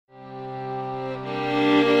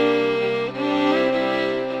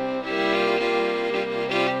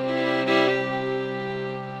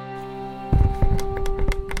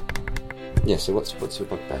So what's your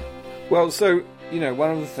bugbear? Well, so,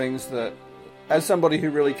 one of the things that, as somebody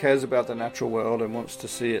who really cares about the natural world and wants to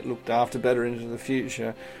see it looked after better into the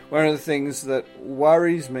future, one of the things that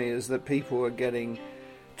worries me is that people are getting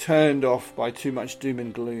turned off by too much doom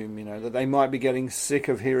and gloom, that they might be getting sick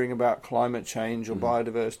of hearing about climate change or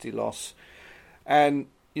biodiversity loss. And,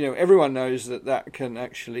 everyone knows that can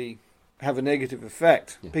actually have a negative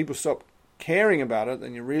effect. Yeah. People stop caring about it,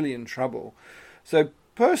 then you're really in trouble. So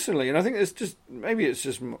personally, and I think it's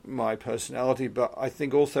just my personality, but I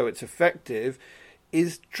think also it's effective,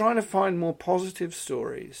 is trying to find more positive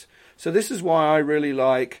stories. So this is why I really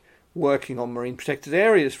like working on marine protected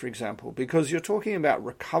areas, for example, because you're talking about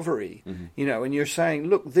recovery, and you're saying,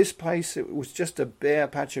 look, this place, it was just a bare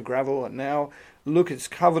patch of gravel, and now, look, it's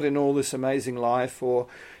covered in all this amazing life. Or,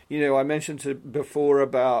 I mentioned before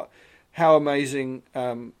about how amazing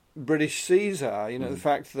British seas are, the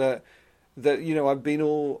fact that I've been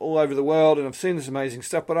all over the world and I've seen this amazing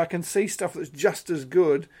stuff, but I can see stuff that's just as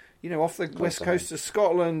good, off the west coast of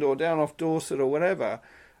Scotland or down off Dorset or whatever.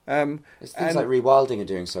 It's things like rewilding are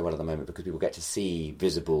doing so well at the moment because people get to see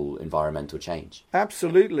visible environmental change.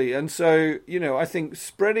 Absolutely. And so, I think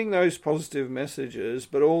spreading those positive messages,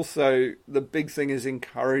 but also the big thing is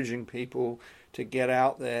encouraging people to get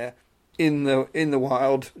out there in the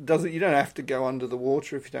wild. You don't have to go under the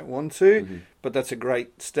water if you don't want to, but that's a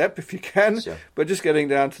great step if you can. Sure. But just getting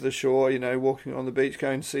down to the shore, walking on the beach,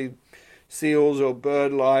 going to see seals or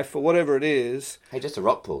bird life or whatever it is. Hey, just a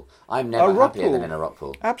rock pool. I'm never happier than in a rock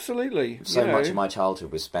pool. Absolutely. So much of my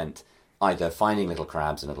childhood was spent either finding little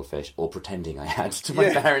crabs and little fish or pretending I had to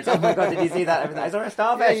my parents. Oh my God, did you see that? I saw a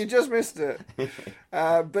starfish. Yeah, you just missed it.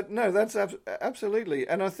 But no, that's absolutely.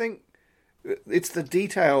 And I think it's the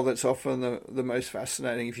detail that's often the most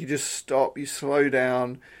fascinating. If you just stop, you slow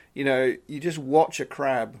down, you just watch a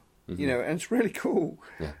crab, and it's really cool.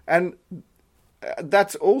 Yeah. And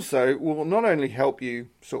that's also will not only help you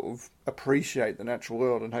sort of appreciate the natural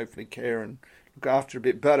world and hopefully care and look after a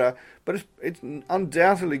bit better, but it's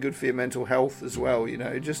undoubtedly good for your mental health as well,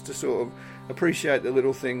 just to sort of appreciate the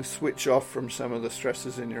little things, switch off from some of the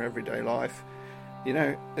stresses in your everyday life.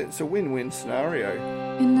 It's a win-win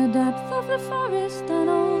scenario. In the depth of the forest, an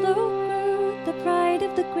old oak grew, the pride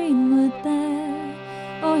of the greenwood there.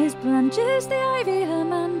 O'er his branches the ivy her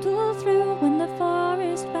mantle threw, when the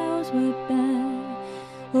forest boughs were bare.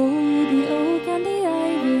 Oh, the oak and the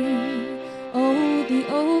ivy, oh, the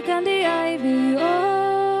oak and the ivy,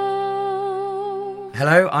 oh.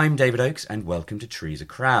 Hello, I'm David Oakes, and welcome to Trees a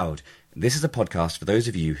Crowd. This is a podcast for those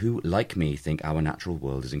of you who, like me, think our natural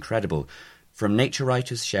world is incredible. From nature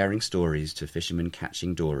writers sharing stories to fishermen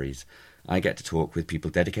catching dories, I get to talk with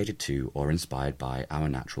people dedicated to or inspired by our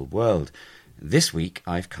natural world. This week,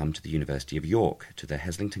 I've come to the University of York, to the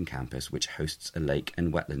Heslington campus, which hosts a lake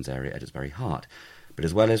and wetlands area at its very heart. But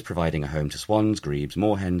as well as providing a home to swans, grebes,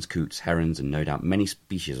 moorhens, coots, herons, and no doubt many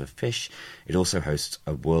species of fish, it also hosts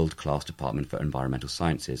a world-class department for environmental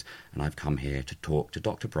sciences, and I've come here to talk to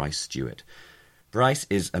Dr. Bryce Stewart. Bryce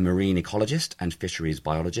is a marine ecologist and fisheries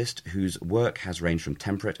biologist whose work has ranged from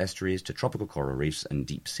temperate estuaries to tropical coral reefs and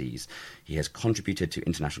deep seas. He has contributed to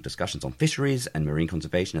international discussions on fisheries and marine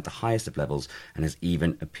conservation at the highest of levels and has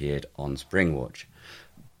even appeared on Springwatch.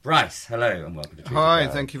 Bryce, hello and welcome to Trees Hi,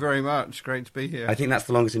 thank you very much. Great to be here. I think that's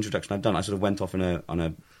the longest introduction I've done. I sort of went off on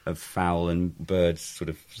a fowl and birds sort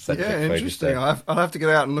of centric focus. Yeah, interesting. I'll have to get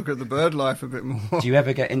out and look at the bird life a bit more. Do you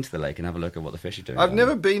ever get into the lake and have a look at what the fish are doing? I've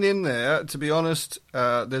never been in there, to be honest.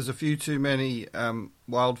 There's a few too many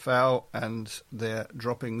wildfowl, and their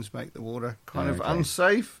droppings make the water kind of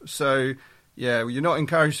unsafe. So, yeah, you're not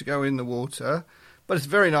encouraged to go in the water, but it's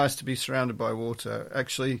very nice to be surrounded by water.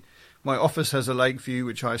 Actually, my office has a lake view,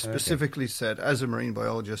 which I specifically said, as a marine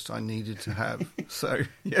biologist, I needed to have. So,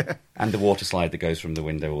 yeah. And the water slide that goes from the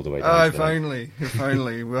window all the way down. If only.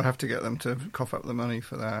 We'll have to get them to cough up the money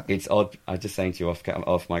for that. It's odd. I was just saying to you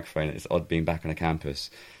off microphone, it's odd being back on a campus.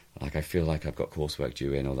 Like, I feel like I've got coursework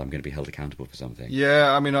due in, or I'm going to be held accountable for something.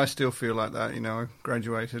 Yeah, I mean, I still feel like that. I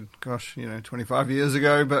graduated, 25 years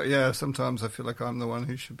ago. But, yeah, sometimes I feel like I'm the one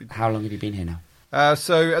who should be... How long have you been here now?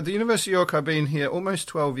 So at the University of York, I've been here almost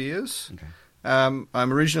 12 years. Okay. I'm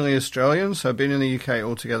originally Australian, so I've been in the UK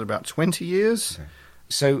altogether about 20 years. Okay.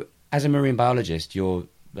 So as a marine biologist, you're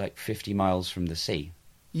like 50 miles from the sea.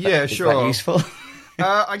 Yeah, sure. Is that useful?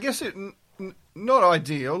 I guess it not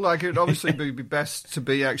ideal. Like, it'd obviously be best to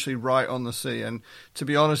be actually right on the sea. And to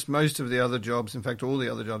be honest, most of the other jobs, in fact, all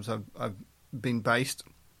the other jobs I've been based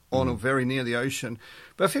on or very near the ocean.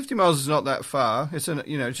 But 50 miles is not that far. It's just I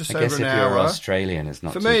over guess an if hour. you're Australian, it's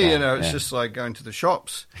not For too me, bad. it's Yeah. just like going to the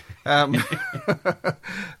shops. But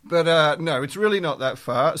no, it's really not that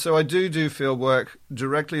far. So I do field work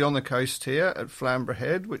directly on the coast here at Flamborough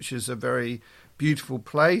Head, which is a very beautiful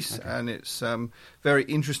place, and it's very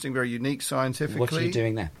interesting, very unique scientifically. What are you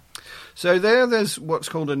doing there? So there's what's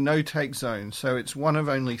called a no-take zone. So it's one of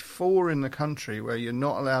only 4 in the country where you're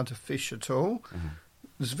not allowed to fish at all. Mm-hmm.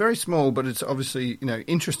 It's very small, but it's obviously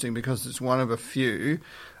interesting because it's one of a few.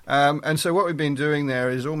 And so what we've been doing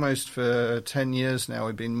there is almost for 10 years now,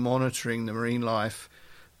 we've been monitoring the marine life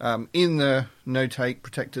in the no-take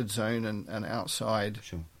protected zone and outside.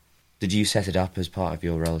 Sure. Did you set it up as part of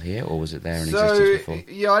your role here, or was it there in existence before?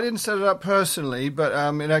 Yeah, I didn't set it up personally, but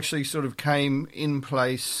it actually sort of came in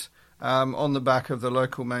place on the back of the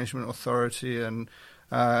local management authority and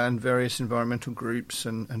various environmental groups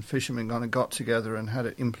and fishermen kind of got together and had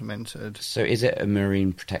it implemented. So is it a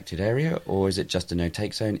marine protected area, or is it just a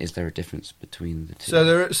no-take zone? Is there a difference between the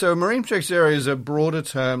two? So a marine protected area is a broader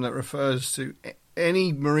term that refers to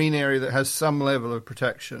any marine area that has some level of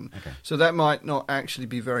protection. Okay. So that might not actually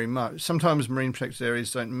be very much. Sometimes marine protected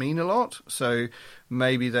areas don't mean a lot, so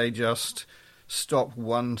maybe they just stop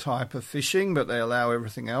one type of fishing, but they allow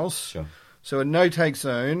everything else. Sure. So a no-take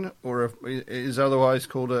zone is otherwise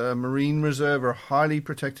called a marine reserve or a highly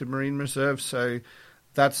protected marine reserve. So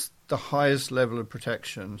that's the highest level of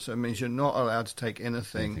protection. So it means you're not allowed to take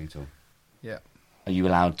anything. Nothing at all. Yeah. Are you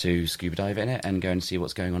allowed to scuba dive in it and go and see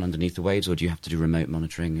what's going on underneath the waves, or do you have to do remote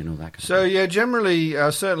monitoring and all that kind of So thing? yeah, generally,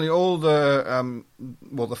 certainly all the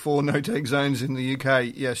the 4 no-take zones in the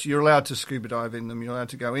UK, yes, you're allowed to scuba dive in them. You're allowed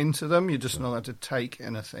to go into them. You're just not allowed to take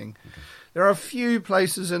anything. Okay. There are a few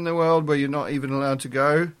places in the world where you're not even allowed to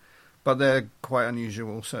go, but they're quite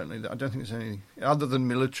unusual. Certainly, I don't think there's any other than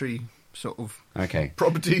military sort of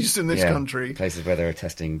properties in this country. Places where they're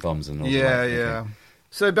testing bombs and all that. Yeah, yeah.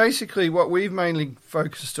 So basically what we've mainly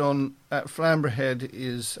focused on at Flamborough Head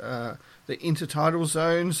is the intertidal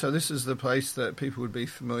zone. So this is the place that people would be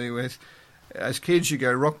familiar with. As kids, you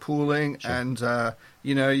go rock pooling and,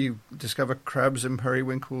 you discover crabs and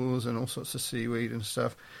periwinkles and all sorts of seaweed and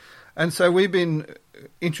stuff. And so we've been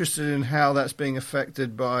interested in how that's being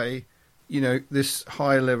affected by, this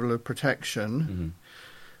high level of protection. Mm-hmm.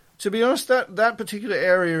 To be honest, that particular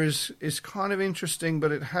area is kind of interesting,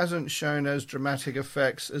 but it hasn't shown as dramatic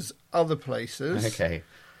effects as other places. Okay.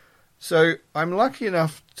 So I'm lucky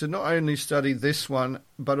enough to not only study this one,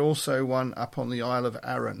 but also one up on the Isle of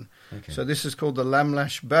Arran. Okay. So this is called the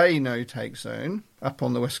Lamlash Bay no-take zone, up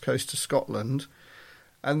on the west coast of Scotland.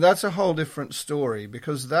 And that's a whole different story,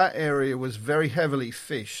 because that area was very heavily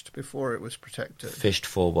fished before it was protected. Fished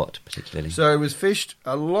for what, particularly? So it was fished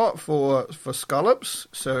a lot for scallops.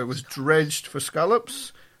 So it was dredged for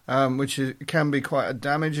scallops, which can be quite a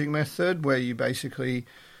damaging method, where you basically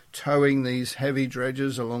towing these heavy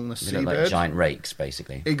dredges along the seabed. Like giant rakes,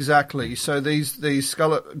 basically. Exactly. So these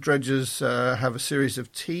scallop dredges have a series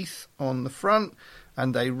of teeth on the front,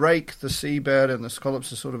 and they rake the seabed, and the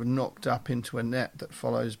scallops are sort of knocked up into a net that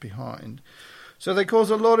follows behind. So they cause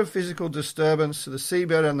a lot of physical disturbance to the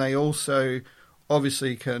seabed, and they also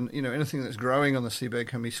obviously can, anything that's growing on the seabed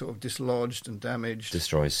can be sort of dislodged and damaged.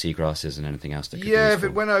 Destroys seagrasses and anything else that could be Yeah, useful.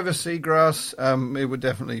 if it went over seagrass, it would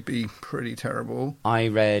definitely be pretty terrible. I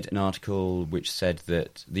read an article which said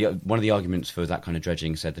that one of the arguments for that kind of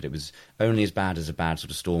dredging said that it was only as bad as a bad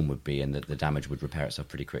sort of storm would be, and that the damage would repair itself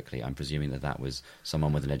pretty quickly. I'm presuming that was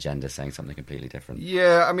someone with an agenda saying something completely different.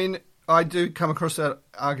 Yeah, I mean, I do come across that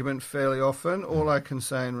argument fairly often. All I can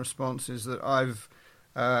say in response is that I've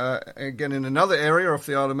again, in another area off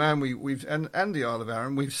the Isle of Man, we've and the Isle of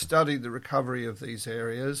Arran, we've studied the recovery of these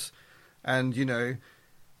areas, and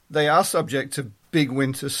they are subject to big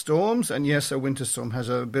winter storms. And yes, a winter storm has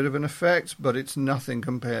a bit of an effect, but it's nothing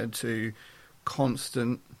compared to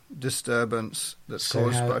constant disturbance that's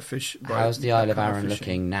caused by fish. How's the Isle of Arran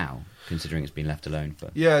looking now, considering it's been left alone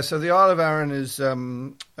for? Yeah, so the Isle of Arran is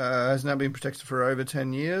has now been protected for over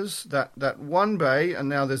 10 years. That one bay, and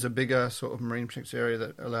now there's a bigger sort of marine protected area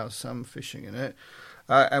that allows some fishing in it.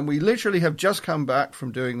 And we literally have just come back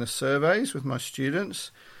from doing the surveys with my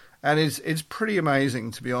students, and it's pretty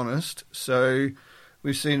amazing, to be honest. So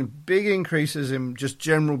we've seen big increases in just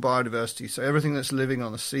general biodiversity. So everything that's living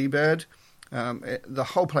on the seabed. The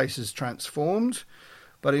whole place is transformed,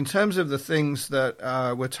 but in terms of the things that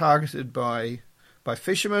were targeted by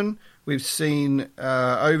fishermen, we've seen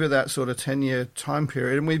over that sort of 10-year time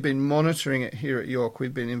period, and we've been monitoring it here at York.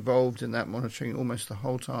 We've been involved in that monitoring almost the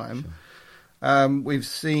whole time. Sure. We've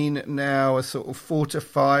seen now a sort of 4 to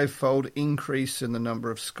 5-fold increase in the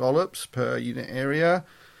number of scallops per unit area.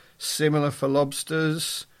 Similar for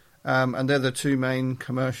lobsters, and they're the two main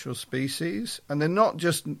commercial species. And they're not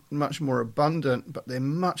just much more abundant, but they're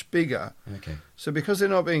much bigger. Okay. So because they're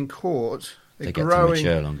not being caught, They they're get to growing.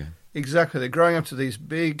 mature longer. Exactly, they're growing up to these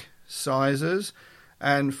big sizes.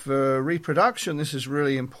 And for reproduction, this is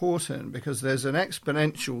really important because there's an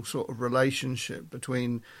exponential sort of relationship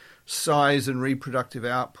between size and reproductive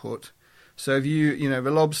output. So if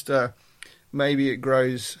the lobster, maybe it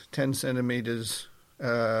grows 10 centimeters,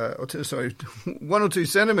 1 or 2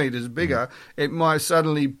 centimeters bigger, it might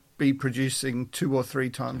suddenly be producing 2 or 3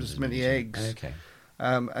 times as many eggs. Okay.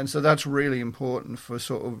 And so that's really important for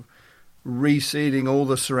sort of reseeding all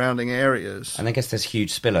the surrounding areas. And I guess there's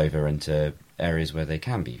huge spillover into areas where they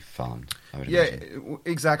can be farmed, I would imagine.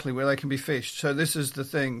 Exactly, where they can be fished. So this is the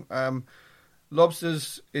thing.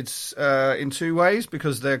 Lobsters, it's in 2 ways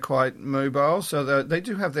because they're quite mobile. So they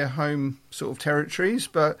do have their home sort of territories,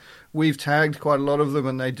 but we've tagged quite a lot of them,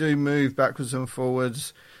 and they do move backwards and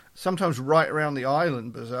forwards, sometimes right around the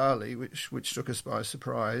island, bizarrely, which took us by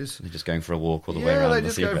surprise. They're just going for a walk all the way around Yeah, they the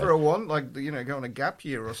just go seabed. for a want, like, go on a gap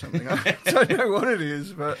year or something. I don't know what it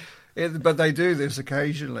is, but they do this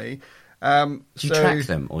occasionally. Do you track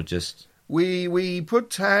them or just... We put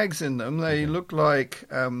tags in them. They look like...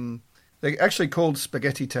 they're actually called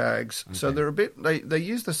spaghetti tags. Okay. So they're a bit... They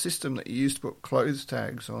use the system that you used to put clothes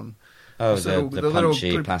tags on. Oh, so the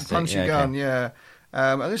punchy little plastic. punchy gun, yeah.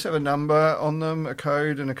 I just have a number on them, a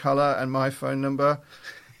code and a colour, and my phone number.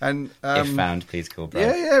 And if found, please call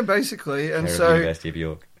Brad. Yeah, basically. And Mayor so of the University of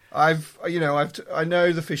York. I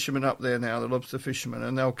know the fishermen up there now, the lobster fishermen,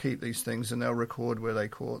 and they'll keep these things and they'll record where they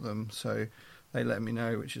caught them. So they let me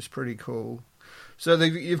know, which is pretty cool. So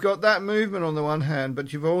you've got that movement on the one hand,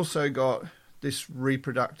 but you've also got this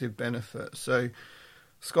reproductive benefit. So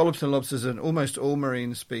scallops and lobsters and almost all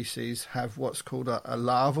marine species have what's called a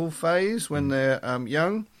larval phase when they're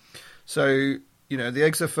young. So, the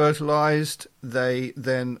eggs are fertilized, they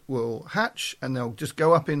then will hatch and they'll just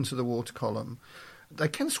go up into the water column. They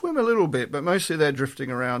can swim a little bit, but mostly they're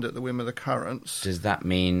drifting around at the whim of the currents. Does that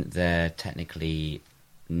mean they're technically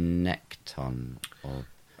nekton? Or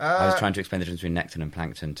I was trying to explain the difference between nekton and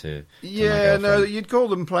plankton to my girlfriend. You'd call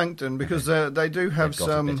them plankton because they do have They've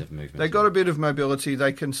got a bit of movement. They've got a bit of mobility.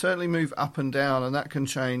 They can certainly move up and down, and that can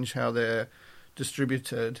change how they're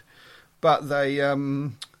distributed. But they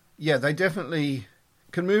definitely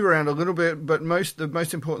can move around a little bit. But the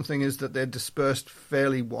most important thing is that they're dispersed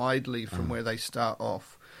fairly widely from where they start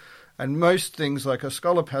off. And most things, like a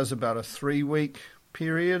scallop, has about a 3-week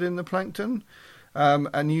period in the plankton.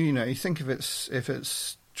 And you think if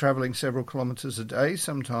it's travelling several kilometres a day,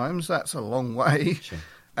 sometimes that's a long way. Sure.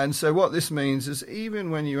 And so what this means is even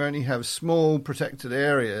when you only have small protected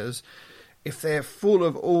areas, if they're full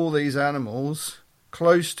of all these animals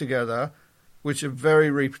close together, which are very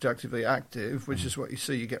reproductively active, which is what you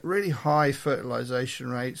see, you get really high fertilization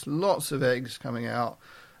rates, lots of eggs coming out,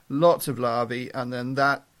 lots of larvae, and then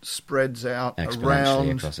that spreads out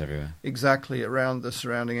exponentially across everywhere. Exactly, around the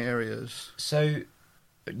surrounding areas. So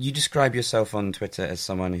you describe yourself on Twitter as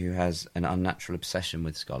someone who has an unnatural obsession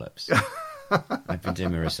with scallops. I've been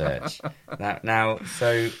doing my research. Now,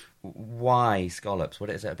 so why scallops?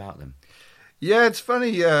 What is it about them? Yeah, it's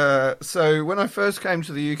funny. So when I first came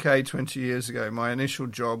to the UK 20 years ago, my initial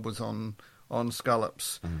job was on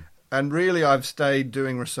scallops. And really I've stayed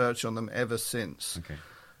doing research on them ever since. Okay.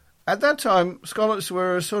 At that time, scallops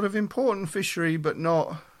were a sort of important fishery, but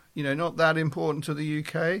not that important to the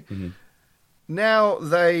UK. Mm-hmm. Now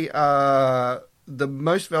they are the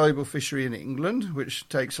most valuable fishery in England, which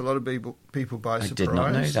takes a lot of people by surprise. I did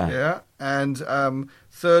not know that. Yeah, and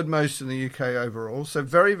third most in the UK overall, so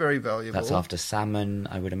very, very valuable. That's after salmon,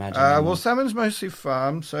 I would imagine. Well, salmon's mostly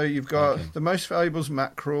farmed, so you've got the most valuable is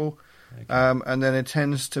mackerel, and then it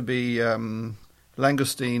tends to be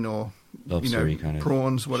langoustine or kind of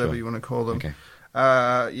prawns, whatever you want to call them. Okay.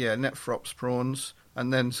 Net frops, prawns,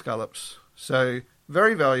 and then scallops. So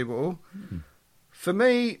very valuable. For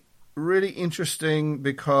me, really interesting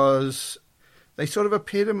because they sort of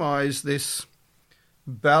epitomise this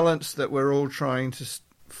balance that we're all trying to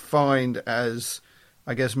find as,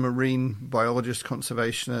 I guess, marine biologists,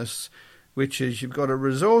 conservationists, which is you've got a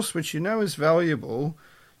resource which is valuable,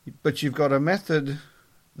 but you've got a method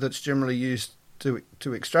that's generally used to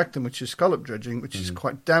extract them, which is scallop dredging, which is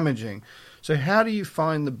quite damaging. So how do you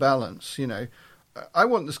find the balance? I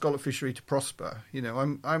want the scallop fishery to prosper.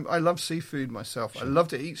 I love seafood myself. Sure. I love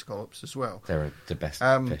to eat scallops as well. They're the best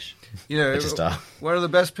fish. One of the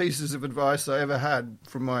best pieces of advice I ever had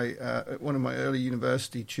from one of my early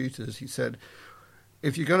university tutors. He said,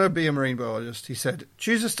 if you're going to be a marine biologist, he said,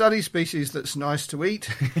 choose a study species that's nice to eat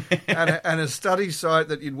and a study site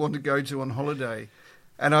that you'd want to go to on holiday.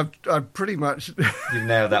 And I've pretty much You've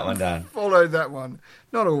nailed that one down. Followed that one.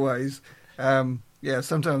 Not always.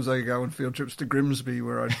 Sometimes I go on field trips to Grimsby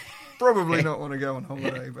where I'd probably not want to go on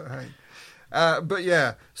holiday, but hey.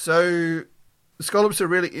 So scallops are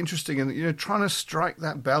really interesting and, trying to strike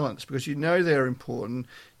that balance because they're important.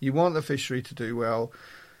 You want the fishery to do well.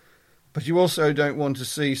 But you also don't want to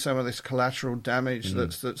see some of this collateral damage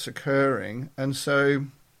that's occurring. And so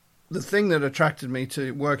the thing that attracted me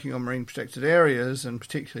to working on marine protected areas, and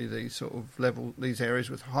particularly these areas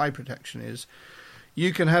with high protection, is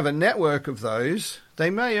you can have a network of those. They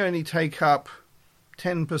may only take up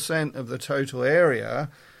 10% of the total area,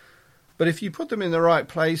 but if you put them in the right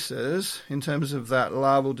places in terms of that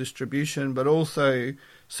larval distribution, but also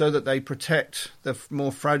so that they protect the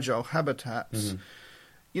more fragile habitats,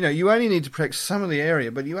 you only need to protect some of the area,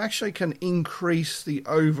 but you actually can increase the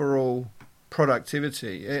overall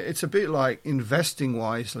productivity. It's a bit like investing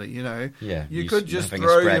wisely, Yeah, you could just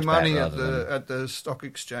throw your money at the stock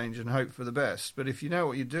exchange and hope for the best. But if you know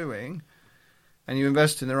what you're doing and you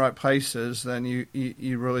invest in the right places, then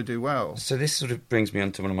you really do well. So this sort of brings me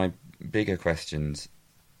on to one of my bigger questions,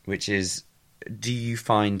 which is, do you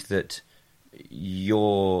find that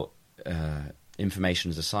your information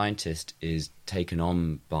as a scientist is taken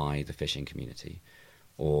on by the fishing community,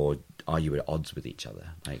 or are you at odds with each other?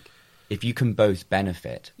 Like, if you can both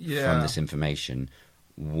benefit from this information,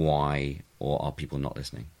 why, or are people not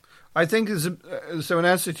listening? I think so. In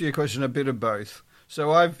answer to your question, a bit of both.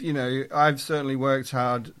 So I've certainly worked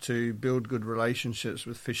hard to build good relationships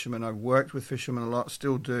with fishermen. I've worked with fishermen a lot,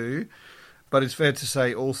 still do. But it's fair to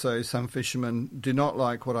say also some fishermen do not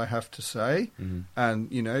like what I have to say. And,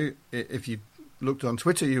 if you looked on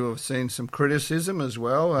Twitter, you have seen some criticism as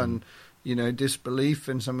well and, disbelief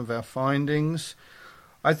in some of our findings.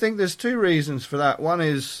 I think there's two reasons for that. One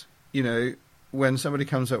is, when somebody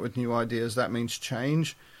comes up with new ideas, that means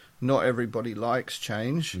change. Not everybody likes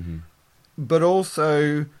change. But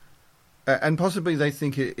also, and possibly they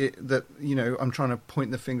think that, I'm trying to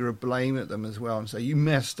point the finger of blame at them as well and say, you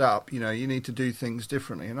messed up, you need to do things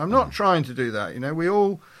differently. And I'm not trying to do that. We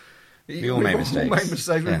all make mistakes.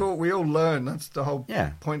 Yeah. We all learn. That's the whole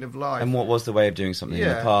point of life. And what was the way of doing something in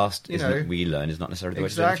the past we learn is not necessarily the way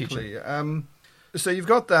to do it in the future. So you've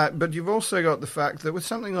got that, but you've also got the fact that with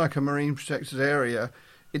something like a marine protected area,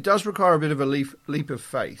 it does require a bit of a leap of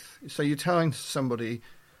faith. So you're telling somebody,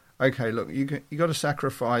 okay, look, you got to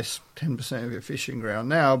sacrifice 10% of your fishing ground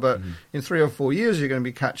now, but in 3 or 4 years you're going to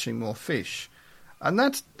be catching more fish. And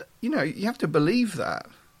that's, you have to believe that.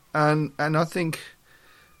 And I think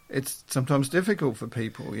it's sometimes difficult for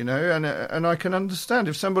people, and I can understand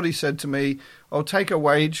if somebody said to me, I'll take a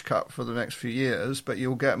wage cut for the next few years, but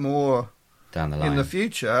you'll get more down the line in the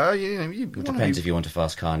future. It depends if you want a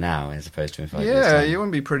fast car now as opposed to in 5 years' time. You want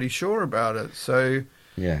to be pretty sure about it. So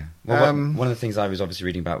yeah. Well, one of the things I was obviously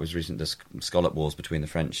reading about was the scallop wars between the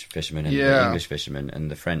French fishermen and the English fishermen,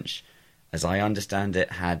 and the French, as I understand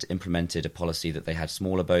it, had implemented a policy that they had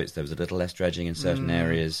smaller boats. There was a little less dredging in certain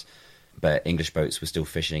areas, but English boats were still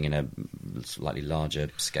fishing in a slightly larger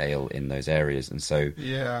scale in those areas. And so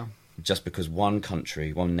just because one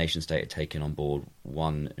country, one nation state had taken on board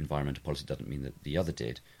one environmental policy doesn't mean that the other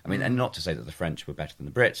did. I mean, and not to say that the French were better than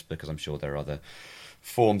the Brits, because I'm sure there are other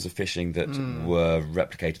forms of fishing that were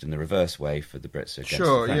replicated in the reverse way for the Brits against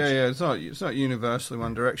the French. It's not universally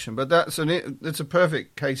one direction, but that's a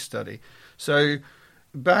perfect case study. So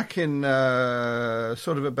back in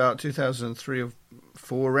sort of about 2003 or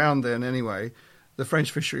 4, around then anyway, the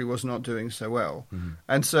French fishery was not doing so well.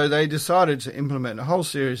 And so they decided to implement a whole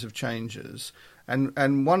series of changes.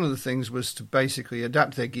 And one of the things was to basically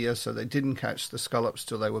adapt their gear so they didn't catch the scallops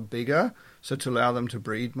till they were bigger, so to allow them to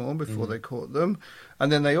breed more before they caught them.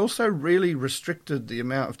 And then they also really restricted the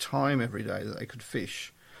amount of time every day that they could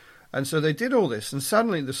fish. And so they did all this, and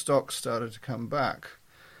suddenly the stocks started to come back.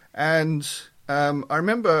 And I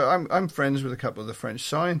remember I'm friends with a couple of the French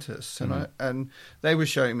scientists, and they were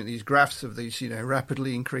showing me these graphs of these,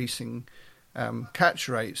 rapidly increasing catch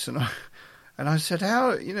rates, and I said,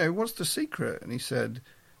 how, what's the secret? And he said,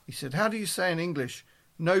 how do you say in English,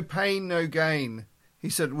 no pain, no gain? He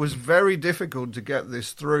said it was very difficult to get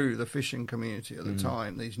this through the fishing community at the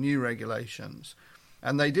time, these new regulations.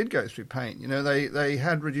 And they did go through pain. They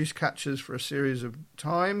had reduced catches for a series of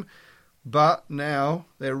time, but now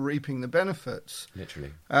they're reaping the benefits.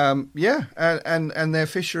 Literally. And their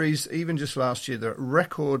fisheries, even just last year, they're at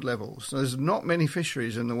record levels. There's not many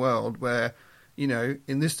fisheries in the world where,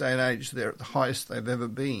 in this day and age, they're at the highest they've ever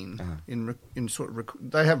been. In sort of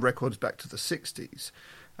they have records back to the 60s,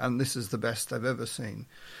 and this is the best they've ever seen.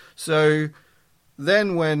 So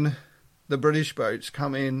then, when the British boats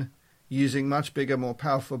come in using much bigger, more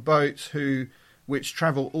powerful boats, which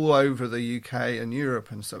travel all over the UK and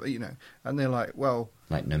Europe and stuff, and they're like, well,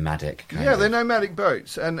 like nomadic. They're nomadic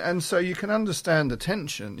boats, and so you can understand the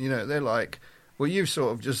tension. They're like, well, you've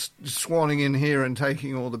sort of just swanning in here and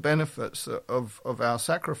taking all the benefits of our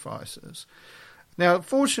sacrifices. Now,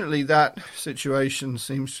 fortunately, that situation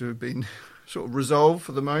seems to have been sort of resolved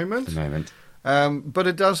for the moment. But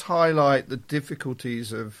it does highlight the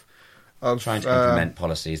difficulties of trying to implement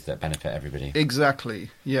policies that benefit everybody. Exactly,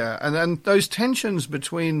 yeah. And those tensions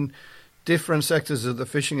between different sectors of the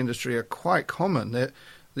fishing industry are quite common.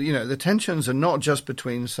 The tensions are not just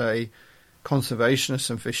between, say, conservationists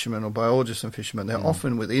and fishermen or biologists and fishermen. They're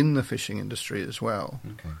often within the fishing industry as well.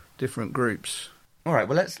 Okay. Different groups. All right,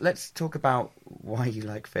 well, let's talk about why you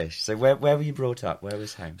like fish. So where were you brought up? Where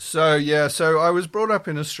was home? So I was brought up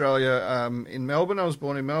in Australia, in Melbourne. I was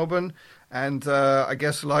born in Melbourne. And I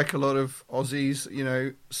guess like a lot of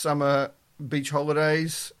Aussies, summer beach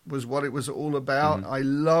holidays was what it was all about. I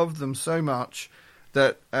loved them so much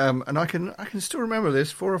that, and I can still remember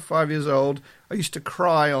this, 4 or 5 years old, I used to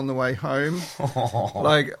cry on the way home.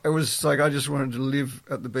 It was like I just wanted to live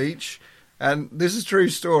at the beach. And this is a true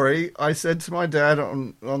story. I said to my dad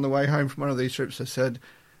on the way home from one of these trips, I said,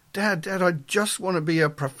 Dad, I just want to be a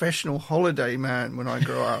professional holiday man when I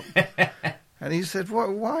grow up. And he said,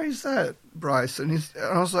 why is that, Bryce? And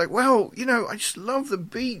I was like, well, I just love the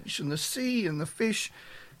beach and the sea and the fish.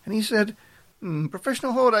 And he said,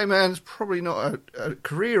 professional holiday man's probably not a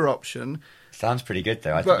career option. Sounds pretty good,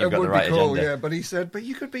 though. I think you've got the right agenda. Yeah, but he said, but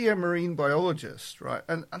you could be a marine biologist, right?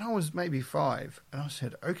 And I was maybe 5. And I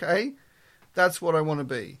said, okay, that's what I want to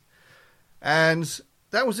be. And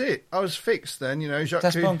that was it. I was fixed then,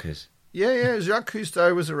 That's bonkers. Yeah, Jacques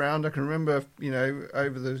Cousteau was around. I can remember,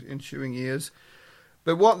 over the ensuing years.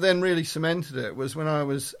 But what then really cemented it was when I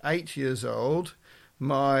was 8 years old,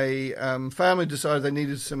 my family decided they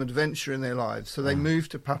needed some adventure in their lives. So they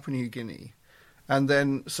moved to Papua New Guinea. And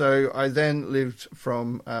then, so I then lived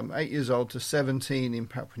from 8 years old to 17 in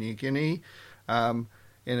Papua New Guinea, in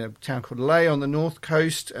a town called Lae on the north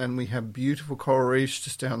coast. And we have beautiful coral reefs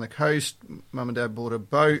just down the coast. Mum and Dad bought a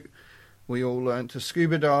boat. We all learned to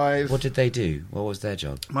scuba dive. What did they do? What was their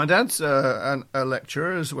job? My dad's a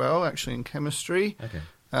lecturer as well, actually, in chemistry. Okay.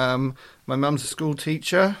 My mum's a school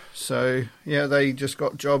teacher. So, yeah, they just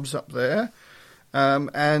got jobs up there.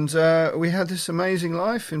 And we had this amazing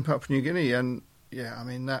life in Papua New Guinea. And, yeah, I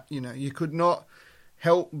mean, that, you could not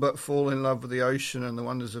help but fall in love with the ocean and the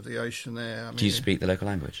wonders of the ocean there. I mean, do you speak the local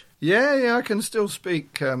language? Yeah, I can still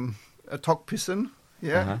speak a Tokpisin.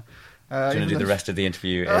 Yeah. Uh-huh. Do you want to do the rest of the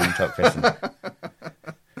interview in Tokpisin?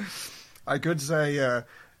 I could say,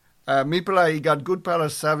 Mipala igad gudpala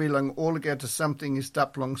savilang olga something is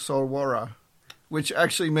taplong solwara, which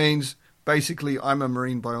actually means, basically, I'm a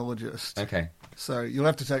marine biologist. Okay. So you'll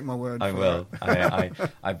have to take my word. I will. I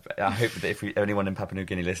hope that if anyone in Papua New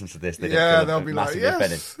Guinea listens to this, they they'll be be massively like,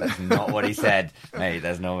 yes. offended. That's not what he said, mate.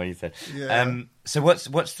 That's not what he said. Yeah. So what's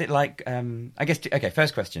it like? I guess. Okay.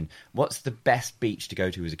 First question: what's the best beach to go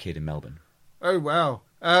to as a kid in Melbourne? Oh wow.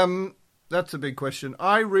 That's a big question.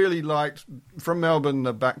 I really liked, from Melbourne,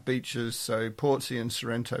 the back beaches, so Portsea and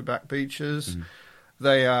Sorrento back beaches.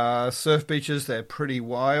 They are surf beaches. They're pretty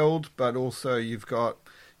wild, but also you've got,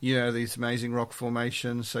 these amazing rock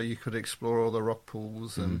formations, so you could explore all the rock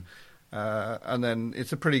pools. And then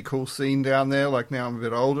it's a pretty cool scene down there. Like now I'm a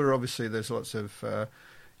bit older, obviously there's lots of,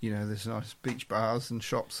 there's nice beach bars and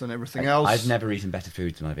shops and everything else. I've never eaten better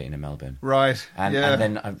food than I've eaten in Melbourne. Right, and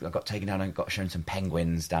then I got taken down and got shown some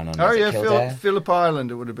penguins down on Kildare. Phillip Island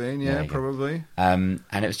it would have been, probably. And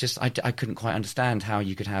it was just, I couldn't quite understand how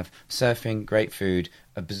you could have surfing, great food,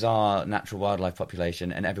 a bizarre natural wildlife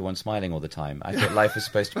population, and everyone smiling all the time. I thought life was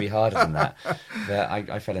supposed to be harder than that. But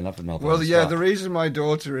I fell in love with Melbourne. Well, the reason my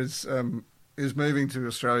daughter is moving to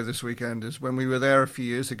Australia this weekend is when we were there a few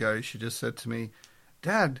years ago, she just said to me,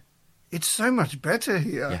 Dad, it's so much better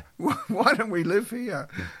here. Yeah. Why don't we live here?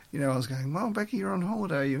 Yeah. I was going, well, Becky, you're on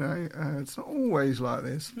holiday, it's not always like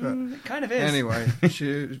this. But it kind of is. Anyway,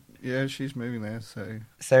 she's moving there.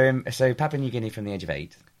 So Papua New Guinea from the age of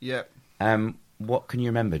 8. Yeah. What can you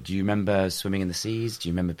remember? Do you remember swimming in the seas? Do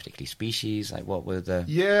you remember particularly species? Like what were the...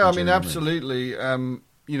 Yeah, I mean, absolutely.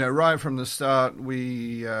 Right from the start,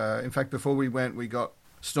 we, in fact, before we went, we got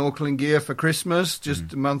snorkeling gear for Christmas,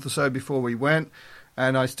 just a month or so before we went.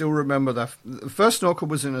 And I still remember the first snorkel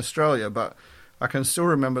was in Australia, but I can still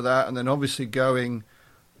remember that. And then obviously going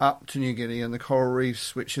up to New Guinea and the coral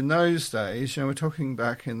reefs, which in those days, we're talking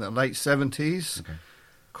back in the late 70s, Okay.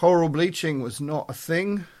 coral bleaching was not a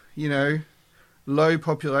thing, low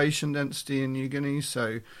population density in New Guinea,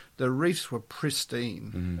 so the reefs were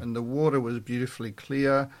pristine and the water was beautifully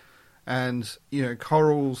clear, and,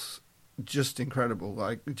 corals just incredible,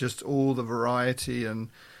 like just all the variety and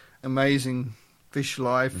amazing fish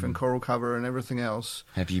life and coral cover and everything else.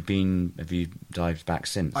 Have you dived back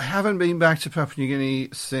since? I haven't been back to Papua New Guinea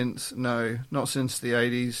since, no, not since the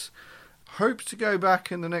 80s. Hope to go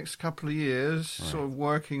back in the next couple of years, sort of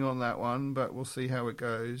working on that one, but we'll see how it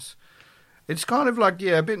goes. It's kind of like,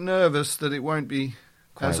 a bit nervous that it won't be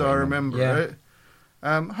Quite as what I you remember remember.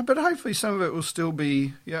 it. But hopefully some of it will still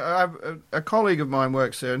be... I have a colleague of mine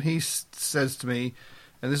works there, and he says to me,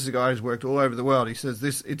 and this is a guy who's worked all over the world, he says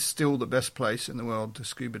it's still the best place in the world to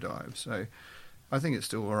scuba dive. So I think it's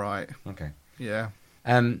still all right. Okay. Yeah.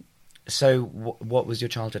 So what was your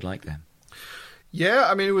childhood like then? Yeah,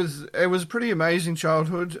 I mean, it was a pretty amazing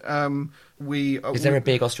childhood. Is there a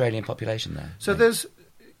big Australian population there? So there's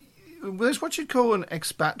what you'd call an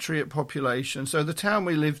expatriate population. So the town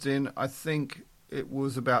we lived in, I think it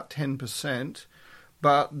was about 10%,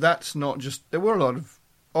 but that's not just... There were a lot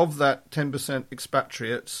of that 10%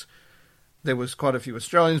 expatriates. There was quite a few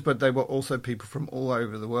Australians, but they were also people from all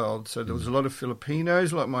over the world. So there was a lot of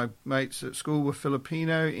Filipinos. A lot of my mates at school were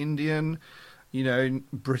Filipino, Indian,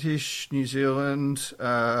 British, New Zealand,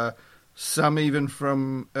 some even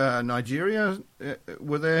from Nigeria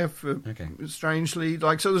were there strangely.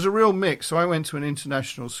 So there's a real mix. So I went to an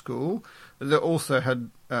international school that also had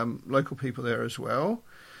local people there as well.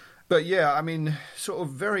 But yeah, I mean, sort of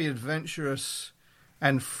very adventurous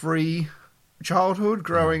and free childhood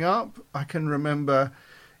growing up. I can remember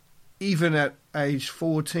even at age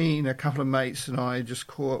 14, a couple of mates and I just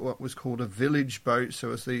caught what was called a village boat.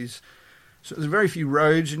 So there's very few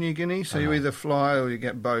roads in New Guinea, so you either fly or you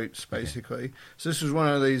get boats, basically. Okay. So this was one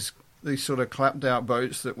of these sort of clapped-out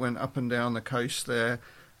boats that went up and down the coast there,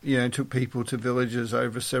 took people to villages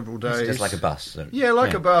over several days. It's just like a bus. A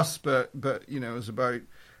bus, but it was a boat.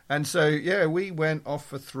 And so, we went off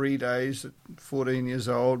for 3 days at 14 years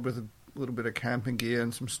old with a little bit of camping gear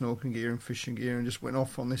and some snorkeling gear and fishing gear and just went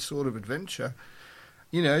off on this sort of adventure.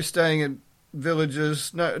 Staying at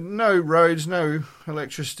villages, no roads, no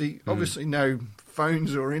electricity, obviously no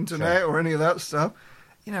phones or internet or any of that stuff.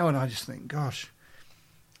 And I just think, gosh,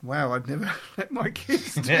 wow, I'd never let my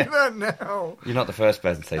kids do that now. You're not the first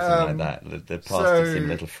person to say something like that. The past has seemed a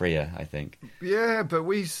little freer, I think. Yeah, but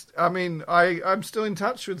I'm still in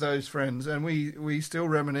touch with those friends, and we still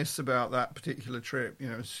reminisce about that particular trip.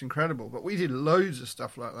 It's incredible. But we did loads of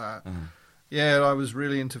stuff like that. Yeah, I was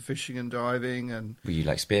really into fishing and diving. And were you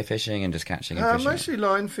like spearfishing and just catching and fishing? Mostly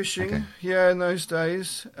line fishing, in those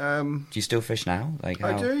days. Do you still fish now? I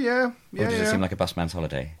do, yeah. Or does it seem like a busman's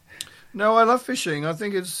holiday? No, I love fishing. I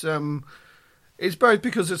think it's both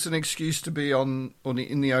because it's an excuse to be in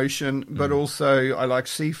the ocean, but also I like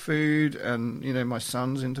seafood, and my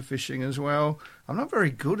son's into fishing as well. I'm not very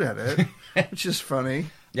good at it, which is funny.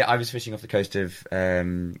 Yeah, I was fishing off the coast of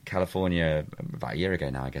California about a year ago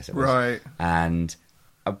now, I guess it was. Right. And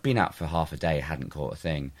I've been out for half a day, hadn't caught a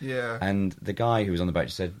thing. Yeah. And the guy who was on the boat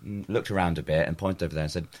just looked around a bit and pointed over there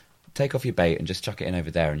and said, "Take off your bait and just chuck it in over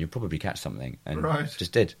there and you'll probably catch something." And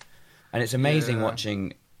just did. And it's amazing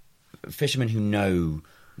watching fishermen who know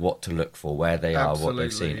what to look for, where they are, what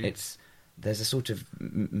they've seen. There's a sort of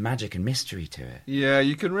magic and mystery to it. Yeah,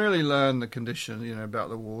 you can really learn the condition, about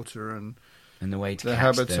the water and the way to the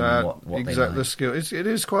catch habitat, them, what they like. The skill. It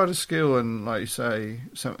is quite a skill, and like you say,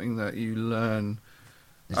 something that you learn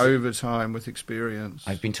over time with experience.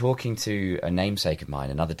 I've been talking to a namesake of mine,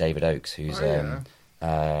 another David Oakes, who's a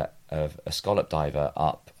scallop diver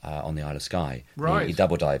up on the Isle of Skye. Right. He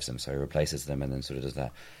double dives them, so he replaces them and then sort of does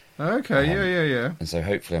that. Okay, yeah. And so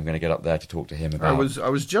hopefully I'm going to get up there to talk to him about... I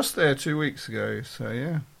was just there 2 weeks ago, so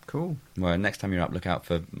yeah, cool. Well, next time you're up, look out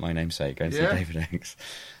for my namesake. Go and see David Oakes.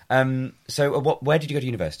 So where did you go to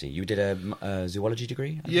university? You did a zoology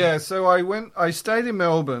degree? Yeah, so I stayed in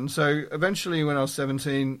Melbourne. So eventually when I was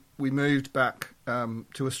 17, we moved back to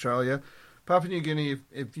Australia. Papua New Guinea,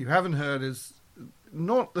 if you haven't heard, is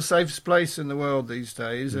not the safest place in the world these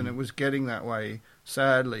days, and it was getting that way,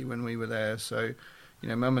 sadly, when we were there. So,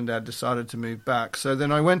 Mum and Dad decided to move back. So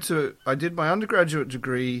then I did my undergraduate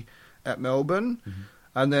degree at Melbourne,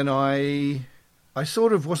 and then I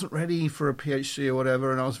sort of wasn't ready for a PhD or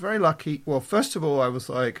whatever, and I was very lucky. Well, first of all, I was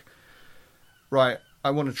like, right,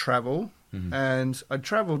 I want to travel, and I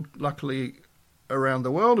travelled, luckily, around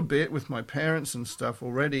the world a bit with my parents and stuff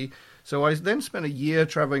already. So I then spent a year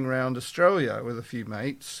travelling around Australia with a few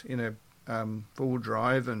mates, full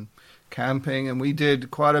drive and camping, and we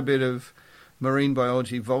did quite a bit of marine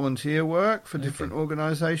biology volunteer work for different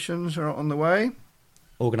organisations on the way.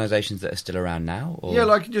 Organisations that are still around now? Or? Yeah,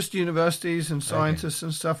 like just universities and scientists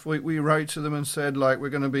and stuff. We wrote to them and said, like, we're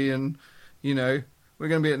going to be in, we're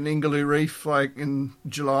going to be at Ningaloo Reef, like, in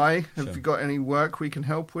July. Sure. Have you got any work we can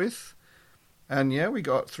help with? And, yeah, we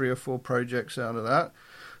got 3 or 4 projects out of that.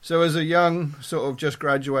 So as a young, sort of just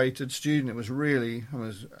graduated student, it was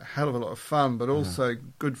a hell of a lot of fun, but also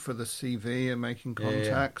good for the CV and making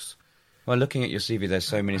contacts. Yeah. Well, looking at your CV, there's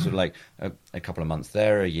so many sort of like a couple of months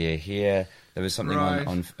there, a year here. There was something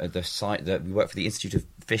on the site that we worked for the Institute of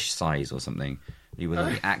Fish Size or something. You were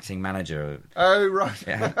the acting manager. Oh, right.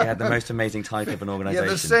 It had the most amazing title of an organisation.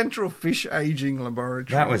 Yeah, the Central Fish Aging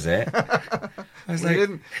Laboratory. That was it.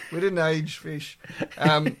 We didn't age fish.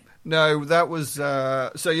 No, that was...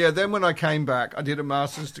 then when I came back, I did a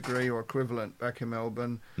master's degree or equivalent back in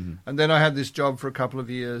Melbourne. Mm-hmm. And then I had this job for a couple of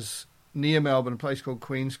years near Melbourne, a place called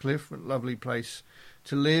Queenscliff, a lovely place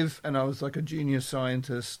to live. And I was like a junior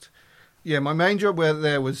scientist. Yeah, my main job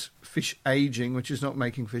there was fish aging, which is not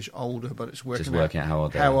making fish older, but it's working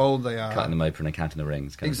out how old they are. Cutting them open and counting the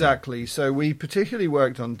rings. Exactly. So we particularly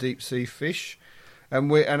worked on deep sea fish.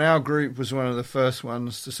 And our group was one of the first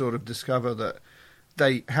ones to sort of discover that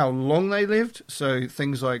how long they lived. So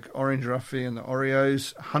things like orange roughy and the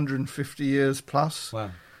Oreos, 150 years plus.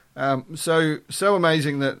 Wow. So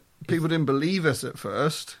amazing that people didn't believe us at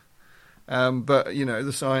first. But,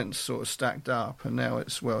 the science sort of stacked up and now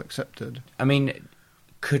it's well accepted. I mean,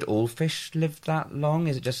 could all fish live that long?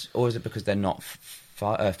 Is it because they're not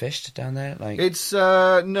fished down there? It's,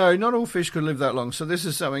 no, not all fish could live that long. So this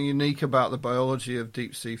is something unique about the biology of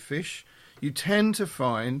deep sea fish. You tend to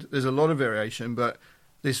find, there's a lot of variation, but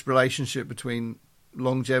this relationship between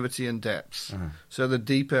longevity and depth. Uh-huh. So the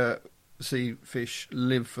deeper sea fish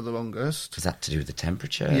live for the longest. Is that to do with the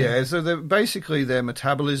temperature? Yeah, so basically their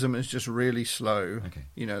metabolism is just really slow. Okay.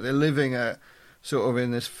 They're living sort of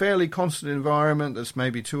in this fairly constant environment that's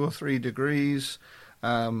maybe 2 or 3 degrees.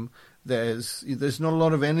 There's not a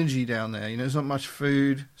lot of energy down there. There's not much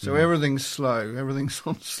food. So everything's slow. Everything's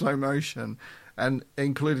on slow motion, and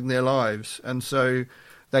including their lives. And so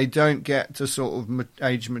they don't get to sort of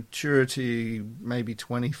age maturity, maybe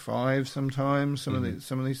 25 sometimes, some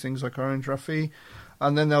of these things like orange roughy.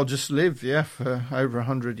 And then they'll just live, for over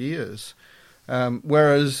 100 years.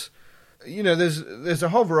 Whereas, there's a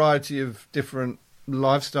whole variety of different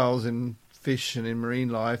lifestyles in fish and in marine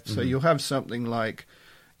life. So you'll have something like,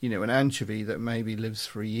 an anchovy that maybe lives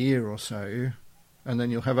for a year or so. And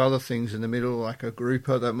then you'll have other things in the middle, like a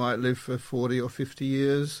grouper that might live for 40 or 50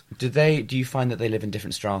 years. Do you find that they live in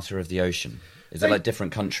different strata of the ocean? Is it like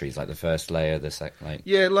different countries, like the first layer, the second?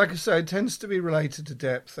 Yeah, like I say, it tends to be related to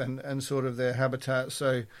depth and sort of their habitat.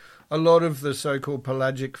 So a lot of the so-called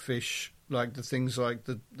pelagic fish, like the things like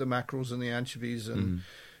the mackerels and the anchovies and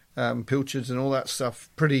pilchards and all that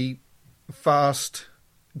stuff, pretty fast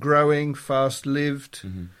growing, fast lived.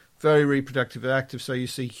 Mm-hmm. Very reproductive and active, so you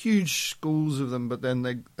see huge schools of them, but then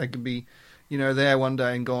they can be, there one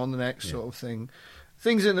day and gone the next sort of thing.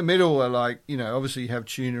 Things in the middle are like, obviously you have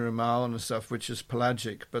tuna and marlin and stuff, which is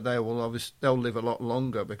pelagic, but they'll live a lot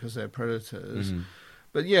longer because they're predators. Mm-hmm.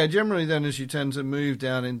 But yeah, generally then as you tend to move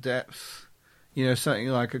down in depth, something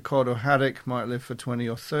like a cod or haddock might live for 20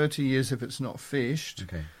 or 30 years if it's not fished.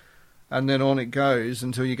 Okay. And then on it goes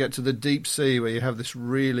until you get to the deep sea where you have this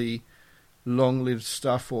really long-lived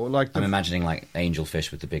stuff, or like I'm imagining like angelfish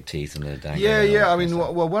with the big teeth and the dangling. Yeah. I mean,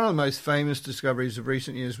 one of the most famous discoveries of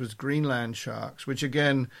recent years was Greenland sharks, which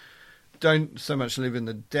again don't so much live in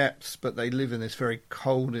the depths, but they live in this very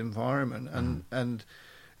cold environment, and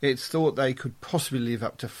it's thought they could possibly live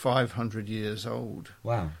up to 500 years old.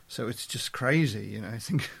 Wow! So it's just crazy,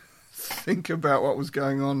 Think about what was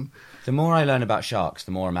going on. The more I learn about sharks,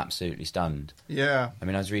 the more I'm absolutely stunned. Yeah. I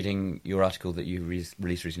mean, I was reading your article that you released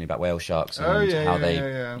recently about whale sharks and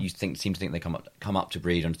how you seem to think they come up to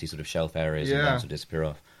breed onto these sort of shelf areas and then sort of disappear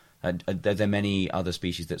off. Are there many other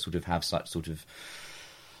species that sort of have such sort of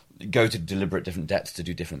go to deliberate different depths to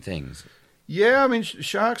do different things? Yeah, I mean,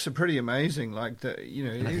 sharks are pretty amazing. Like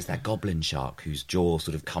there's that goblin shark whose jaw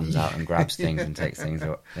sort of comes out and grabs things and takes things.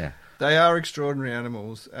 Yeah. They are extraordinary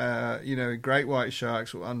animals. Great white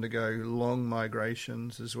sharks will undergo long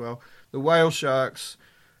migrations as well. The whale sharks,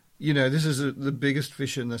 this is the biggest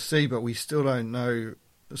fish in the sea, but we still don't know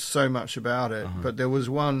so much about it. But there was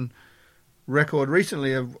one record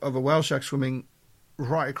recently of a whale shark swimming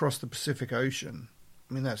right across the Pacific Ocean.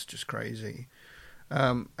 I mean, that's just crazy.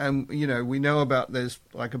 And we know there's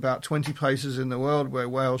like about 20 places in the world where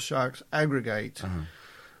whale sharks aggregate.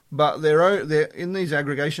 But they're in these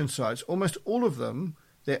aggregation sites. Almost all of them,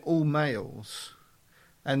 they're all males,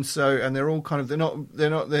 and they're all kind of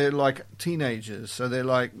they're like teenagers, so they're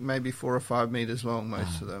like maybe 4 or 5 meters long.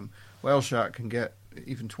 Most of them. Whale shark can get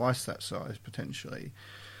even twice that size potentially.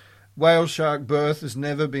 Whale shark birth has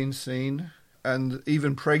never been seen, and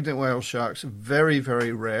even pregnant whale sharks are very,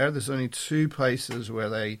 very rare. There's only 2 places where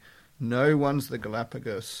they know. One's the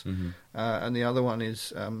Galapagos, and the other one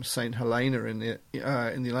is St. Helena in the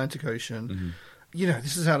Atlantic Ocean. Mm-hmm. You know,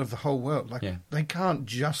 this is out of the whole world. Like, they can't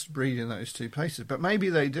just breed in those 2 places, but maybe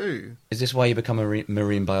they do. Is this why you become a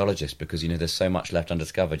marine biologist? Because, you know, there's so much left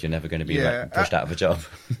undiscovered, you're never going to be pushed out of a job.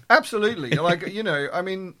 Absolutely. Like, you know, I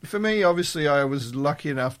mean, for me, obviously, I was lucky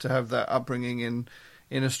enough to have that upbringing in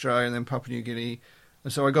Australia and then Papua New Guinea,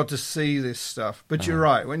 and so I got to see this stuff. But you're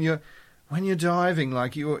right. When you're diving,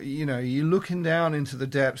 like, you're looking down into the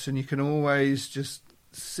depths, and you can always just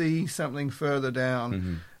see something further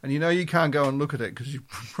down. And you know you can't go and look at it because you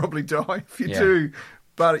probably die if you do.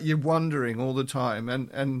 But you're wondering all the time.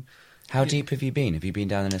 And how deep have you been? Have you been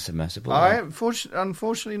down in a submersible?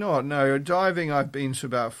 Unfortunately not. No, diving I've been to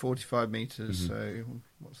about 45 meters. So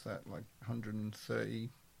what's that, like 130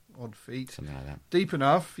 odd feet? Something like that. Deep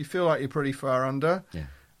enough. You feel like you're pretty far under. Yeah.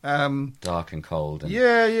 Dark and cold. And You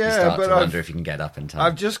start but to wonder if you can get up in time.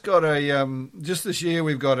 I've just got just this year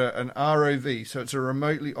we've got an ROV, so it's a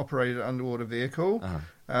remotely operated underwater vehicle,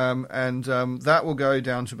 and that will go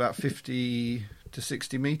down to about 50 to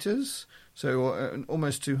 60 meters, so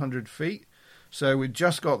almost 200 feet. So we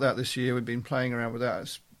just got that this year. We've been playing around with that.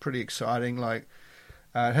 It's pretty exciting. Like,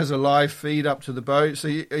 it has a live feed up to the boat, so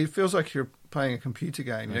it feels like you're playing a computer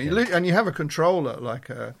game. You know? And you have a controller, like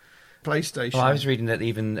a PlayStation. Well, I was reading that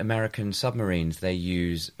even American submarines, they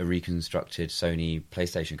use a reconstructed Sony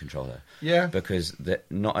PlayStation controller. Yeah. Because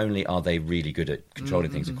not only are they really good at controlling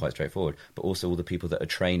things and quite straightforward, but also all the people that are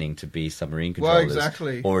training to be submarine controllers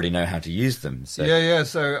already know how to use them. So. Yeah.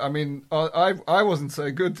 So, I mean, I wasn't so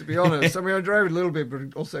good, to be honest. I mean, I drove a little bit,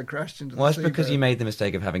 but also crashed into the sea. Well, it's because you made the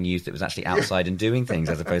mistake of having used it was actually outside and doing things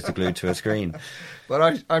as opposed to glued to a screen.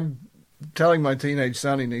 But I'm telling my teenage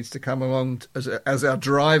son he needs to come along as our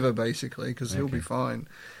driver, basically, because he'll be fine.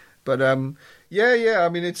 But I mean,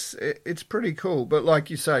 it's pretty cool. But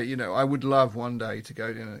like you say, you know, I would love one day to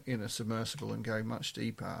go in a submersible and go much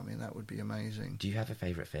deeper. I mean, that would be amazing. Do you have a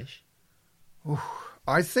favourite fish?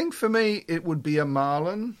 I think for me it would be a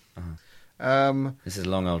marlin. This is a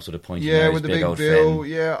long old sort of pointy nose, with the big bill.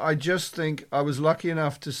 Fin. Yeah, I just think I was lucky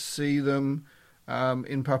enough to see them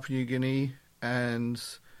in Papua New Guinea, and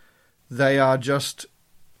they are just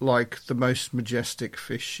like the most majestic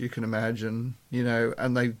fish you can imagine, you know,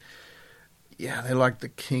 and they're like the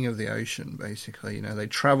king of the ocean, basically. You know, they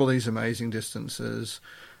travel these amazing distances.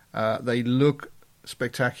 They look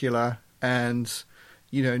spectacular, and,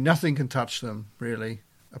 you know, nothing can touch them, really,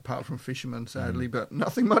 apart from fishermen, sadly, but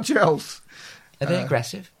nothing much else. Are they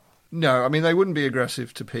aggressive? No, I mean, they wouldn't be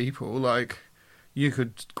aggressive to people. Like, you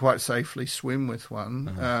could quite safely swim with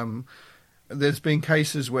one. There's been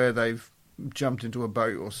cases where they've jumped into a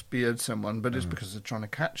boat or speared someone, but it's because they're trying to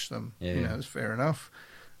catch them. You know, it's fair enough.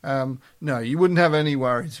 No, you wouldn't have any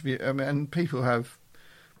worries. And people have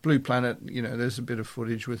Blue Planet, you know, there's a bit of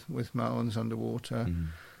footage with marlins underwater.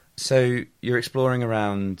 So you're exploring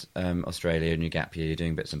around Australia in your gap year, you're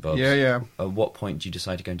doing bits and bobs. Yeah. At what point did you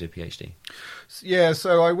decide to go and do a PhD? Yeah,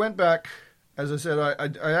 so I went back, as I said,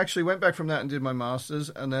 I actually went back from that and did my master's,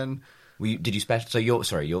 and then... Did you specialize?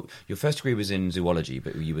 So your first degree was in zoology,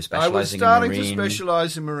 but you were specializing in marine. I was starting to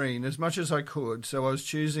specialize in marine as much as I could. So I was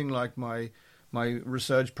choosing, like, my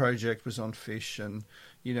research project was on fish, and,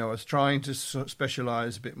 you know, I was trying to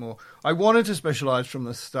specialize a bit more. I wanted to specialize from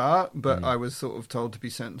the start, but I was sort of told to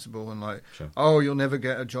be sensible and like, you'll never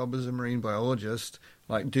get a job as a marine biologist.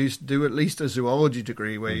 Like, do at least a zoology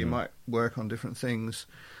degree where you might work on different things,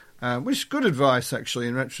 which is good advice actually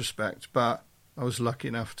in retrospect. But I was lucky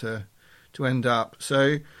enough to end up.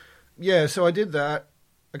 So I did that.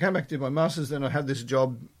 I came back, did my master's, then I had this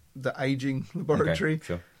job, the aging laboratory. Okay,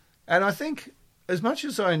 sure. And I think as much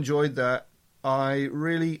as I enjoyed that, I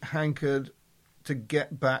really hankered to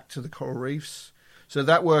get back to the coral reefs. So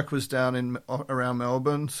that work was down around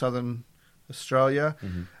Melbourne, southern Australia.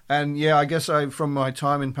 And I guess from my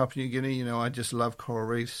time in Papua New Guinea, you know, I just love coral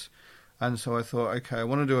reefs. And so I thought, okay, I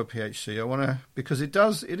want to do a PhD. Because it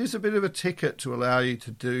is a bit of a ticket to allow you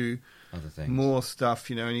to do other things, more stuff,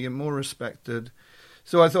 you know, and you get more respected.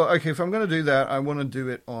 So I thought, okay, if I'm going to do that, I want to do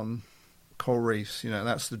it on coral reefs. You know,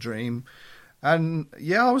 that's the dream. And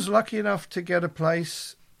I was lucky enough to get a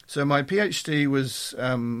place. So my PhD was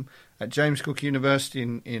at James Cook University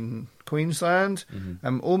in Queensland.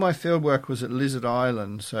 All my field work was at Lizard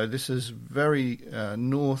Island, so this is very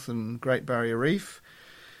north and Great Barrier Reef.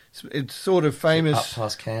 It's sort of famous. Up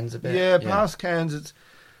past Cairns a bit? Yeah, past Cairns. It's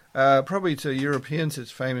probably to Europeans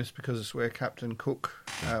it's famous because it's where Captain Cook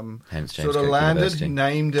Hence James sort of Cook landed. University. He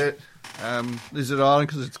named it Lizard Island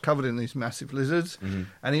because it's covered in these massive lizards.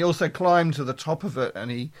 And he also climbed to the top of it and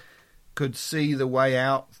he could see the way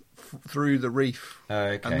out through the reef. Oh,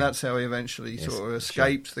 okay. And that's how he eventually Yes, sort of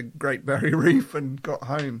escaped the Great Barrier Reef and got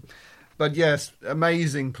home. But yes,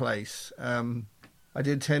 amazing place. I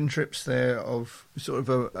did 10 trips there of sort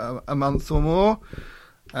of a month or more.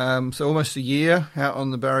 So almost a year out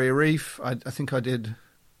on the Barrier Reef. I think I did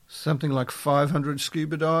something like 500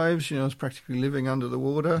 scuba dives. I was practically living under the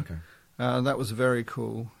water. Okay. That was very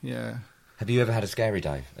cool, yeah. Have you ever had a scary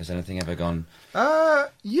dive? Has anything ever gone...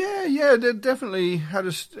 Yeah, definitely had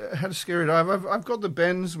a scary dive. I've got the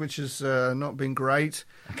bends, which has not been great.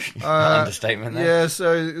 Understatement there. Yeah,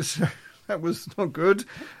 so that was not good.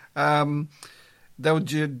 They were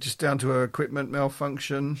just down to an equipment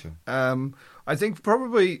malfunction. Sure. I think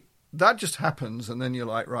probably that just happens, and then you're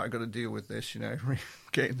like, right, I've got to deal with this,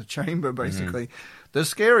 get in the chamber, basically. The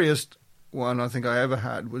scariest one I think I ever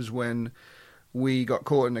had was when we got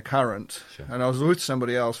caught in the current. Sure. And I was with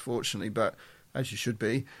somebody else, fortunately, but as you should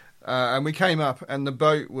be. And we came up, and the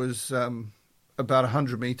boat was about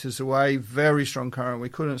 100 metres away, very strong current. We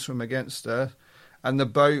couldn't swim against her. And the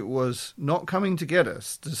boat was not coming to get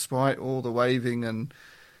us, despite all the waving and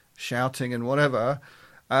shouting and whatever.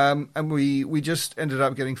 And we just ended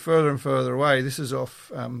up getting further and further away. This is off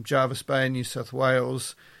Jervis Bay in New South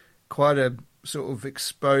Wales, quite a sort of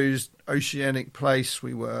exposed oceanic place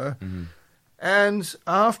we were. And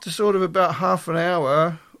after sort of about half an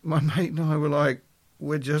hour, my mate and I were like,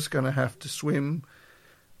 we're just going to have to swim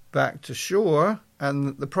back to shore.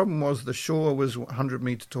 And the problem was the shore was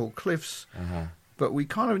 100-metre tall cliffs. But we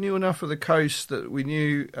kind of knew enough of the coast that we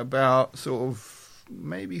knew about sort of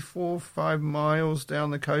maybe 4 or 5 miles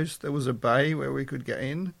down the coast there was a bay where we could get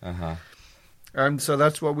in. And so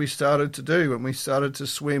that's what we started to do. And we started to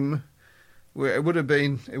swim. It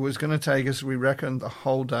was going to take us, we reckon, the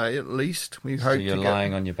whole day at least. We hoped. So you're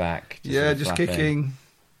lying on your back. Just kicking.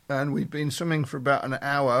 And we'd been swimming for about an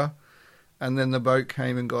hour. And then the boat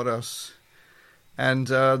came and got us. And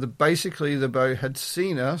basically the boat had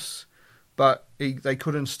seen us, but they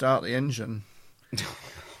couldn't start the engine.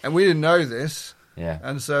 And we didn't know this. Yeah.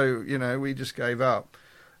 And so, we just gave up.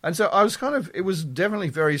 And so I was it was definitely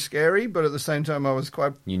very scary, but at the same time I was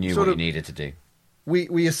quite... You knew what you needed to do.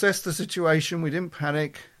 We assessed the situation, we didn't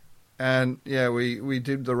panic, and we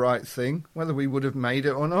did the right thing. Whether we would have made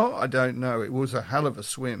it or not, I don't know. It was a hell of a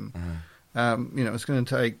swim. It's going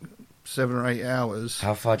to take 7 or 8 hours.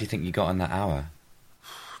 How far do you think you got in that hour?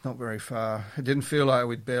 Not very far. It didn't feel like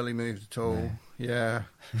we'd barely moved at all. No. Yeah.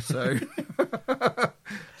 So,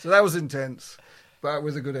 so that was intense, but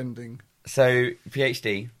with a good ending. So,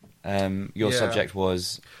 PhD, your subject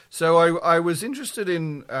was? So I was interested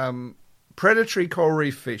in predatory coral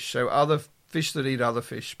reef fish, so other fish that eat other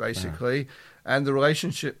fish, basically, and the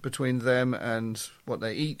relationship between them and what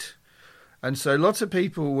they eat. And so lots of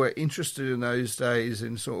people were interested in those days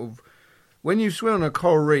in sort of, when you swim on a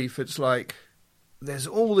coral reef, it's like there's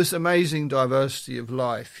all this amazing diversity of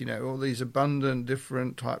life, all these abundant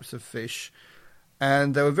different types of fish.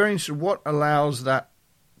 And they were very interested in what allows that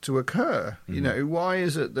to occur. Why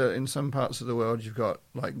is it that in some parts of the world you've got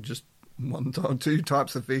like just 1 or 2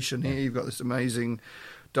 types of fish, and here you've got this amazing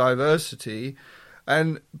diversity?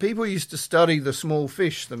 And people used to study the small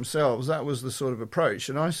fish themselves. That was the sort of approach.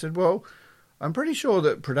 And I said, well, I'm pretty sure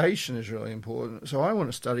that predation is really important, so I want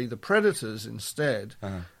to study the predators instead.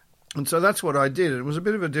 And so that's what I did. It was a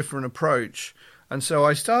bit of a different approach. And so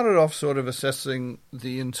I started off sort of assessing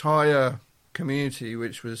the entire community,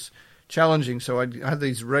 which was challenging. So I had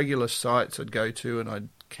these regular sites I'd go to, and I'd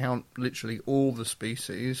count literally all the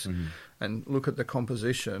species and look at the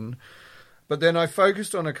composition. But then I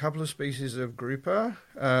focused on a couple of species of grouper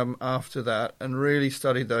after that and really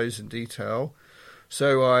studied those in detail.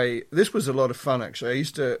 So this was a lot of fun, actually.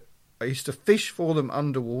 I used to fish for them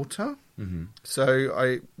underwater.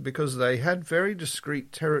 So because they had very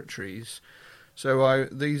discrete territories. So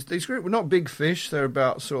these group were not big fish. They're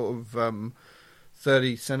about sort of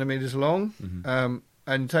 30 centimetres long.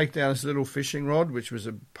 And take down this little fishing rod, which was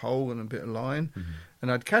a pole and a bit of line.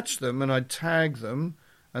 And I'd catch them and I'd tag them,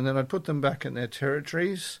 and then I'd put them back in their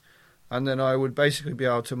territories. And then I would basically be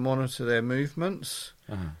able to monitor their movements.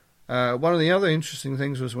 One of the other interesting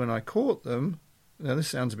things was when I caught them, now this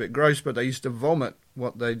sounds a bit gross, but they used to vomit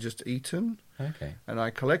what they'd just eaten. Okay. And I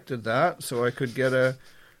collected that so I could get a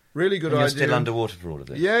Really good And you're idea. still underwater for all of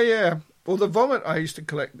this? Yeah. Well, the vomit I used to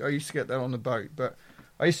collect. I used to get that on the boat, but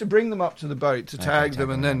I used to bring them up to the boat to tag them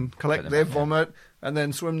and then collect their vomit and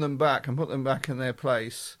then swim them back and put them back in their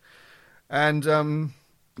place. And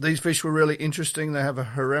these fish were really interesting. They have a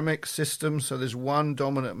haremic system, so there's one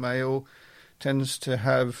dominant male tends to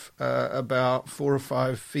have about 4 or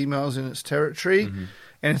 5 females in its territory. Mm-hmm.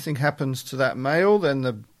 Anything happens to that male,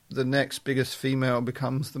 then the next biggest female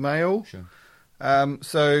becomes the male. Sure.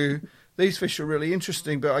 So these fish are really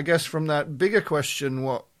interesting, but I guess from that bigger question,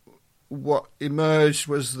 what emerged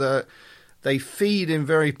was that they feed in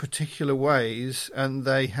very particular ways, and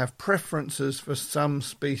they have preferences for some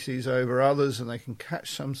species over others, and they can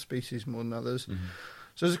catch some species more than others. Mm-hmm.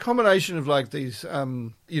 So there's a combination of like these,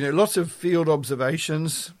 lots of field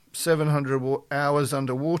observations, 700 hours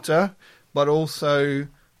underwater, but also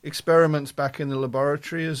experiments back in the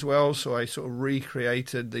laboratory as well. So I sort of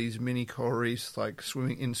recreated these mini cories, like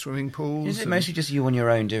swimming in swimming pools. Is it mostly just you on your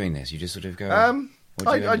own doing this? You just sort of go...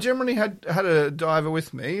 I generally had a diver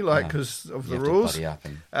with me, because of the rules. You have to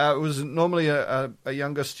buddy It was normally a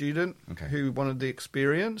younger student Okay. who wanted the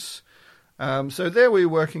experience. So there we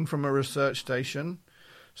were working from a research station.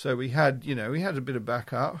 So we had a bit of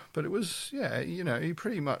backup, but it was, you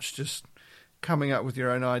pretty much just coming up with your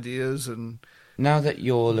own ideas. And Now that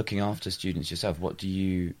you're looking after students yourself, what do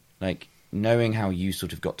you, knowing how you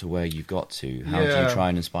sort of got to where you've got to, how do you try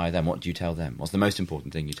and inspire them? What do you tell them? What's the most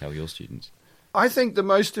important thing you tell your students? I think the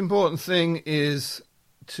most important thing is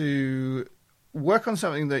to work on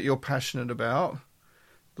something that you're passionate about,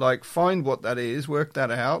 find what that is, work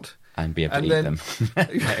that out. And be able to eat them.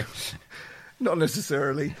 Not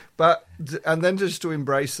necessarily, and then just to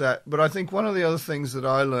embrace that. But I think one of the other things that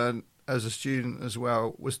I learned as a student as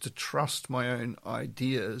well was to trust my own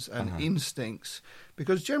ideas and instincts,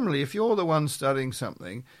 because generally, if you're the one studying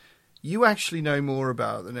something, you actually know more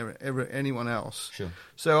about it than anyone else. Sure.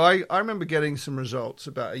 So I remember getting some results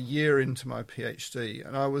about a year into my PhD,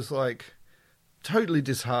 and I was totally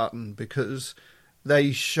disheartened because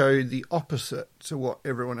they showed the opposite to what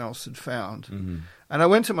everyone else had found. Mm-hmm. And I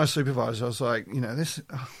went to my supervisor. I was like,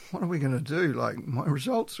 what are we going to do? My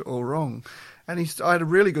results are all wrong. And I had a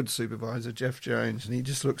really good supervisor, Jeff Jones, and he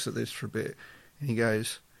just looks at this for a bit. And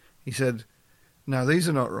he said, no, these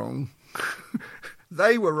are not wrong.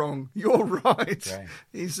 They were wrong. You're right. Right.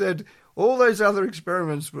 He said, all those other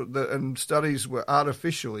experiments and studies were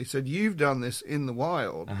artificial. He said, you've done this in the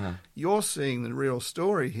wild. Uh-huh. You're seeing the real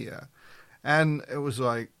story here. And it was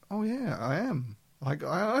like, oh, yeah, I am. I'm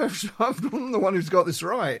the one who's got this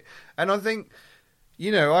right. And I think,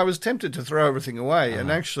 I was tempted to throw everything away. And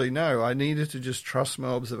actually, no, I needed to just trust my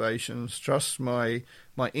observations, trust my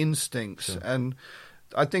instincts. Sure. And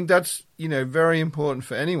I think that's, very important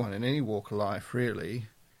for anyone in any walk of life, really.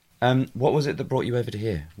 What was it that brought you over to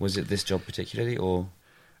here? Was it this job particularly, or...?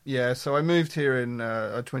 Yeah, so I moved here in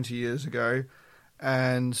 20 years ago.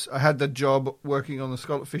 And I had the job working on the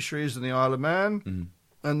scallop fisheries in the Isle of Man. Mm-hmm.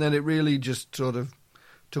 And then it really just sort of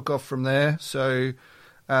took off from there. So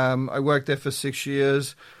I worked there for 6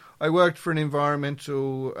 years. I worked for an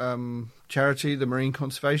environmental charity, the Marine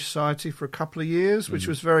Conservation Society, for a couple of years, which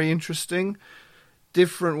was very interesting.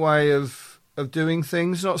 Different way of doing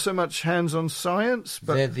things, not so much hands-on science,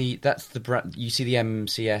 but that's the brand. You see the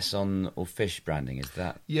MCS or fish branding, is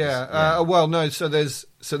that? Yeah. Well, no. So there's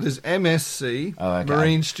MSC,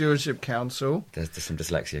 Marine Stewardship Council. There's some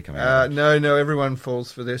dyslexia coming out. No, everyone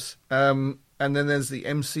falls for this. And then there's the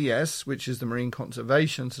MCS, which is the Marine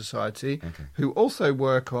Conservation Society, who also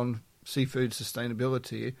work on seafood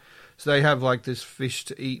sustainability. So they have this fish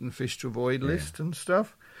to eat and fish to avoid list and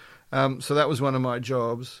stuff. So that was one of my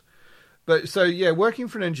jobs. But so, working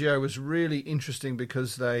for an NGO was really interesting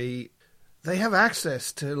because they have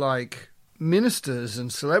access to ministers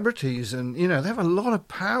and celebrities, and they have a lot of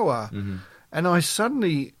power. Mm-hmm. And I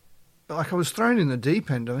suddenly, I was thrown in the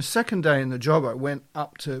deep end. On the second day in the job, I went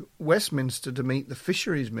up to Westminster to meet the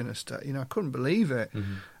fisheries minister. I couldn't believe it.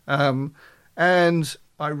 Mm-hmm. And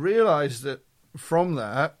I realised that from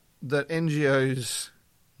that NGOs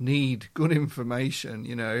need good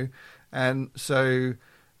information, and so.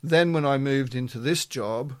 Then when I moved into this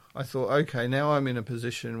job, I thought, okay, now I'm in a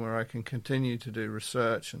position where I can continue to do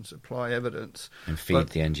research and supply evidence. And feed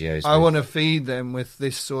the NGOs. I want to feed them with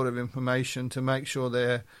this sort of information to make sure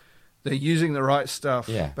they're using the right stuff,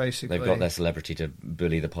 basically. They've got their celebrity to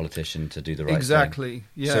bully the politician to do the right thing. Exactly,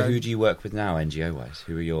 yeah. So who do you work with now, NGO-wise?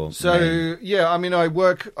 Who are your main...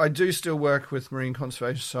 I do still work with Marine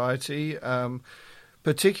Conservation Society,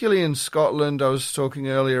 particularly in Scotland. I was talking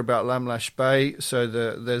earlier about Lamlash Bay. So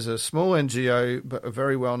there's a small NGO, but a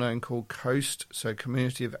very well-known, called COAST, so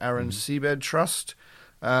Community of Arran Seabed Trust.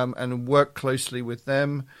 and work closely with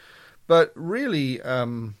them. But really,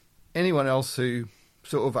 anyone else who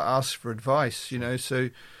sort of asks for advice, so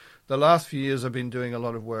the last few years I've been doing a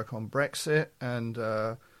lot of work on Brexit, and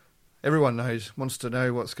everyone wants to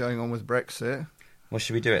know what's going on with Brexit. Well,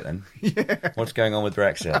 should we do it then? Yeah. What's going on with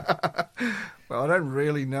Brexit? Well, I don't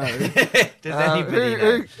really know. Does anybody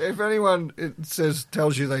know? If anyone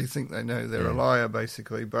tells you they think they know, they're a liar,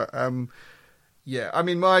 basically. But yeah, I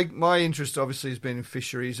mean, my interest obviously has been in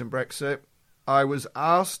fisheries and Brexit. I was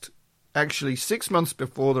asked, actually 6 months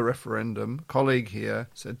before the referendum, a colleague here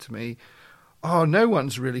said to me, "Oh, no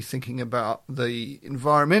one's really thinking about the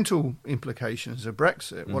environmental implications of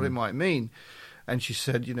Brexit, what it might mean." And she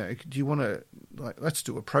said, do you want to, let's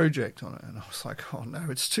do a project on it? And I was like, oh, no,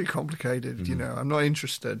 it's too complicated. I'm not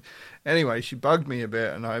interested. Anyway, she bugged me a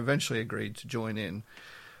bit, and I eventually agreed to join in.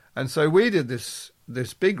 And so we did this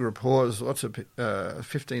big report. There's lots of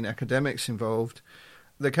 15 academics involved.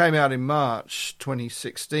 That came out in March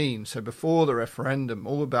 2016, so before the referendum,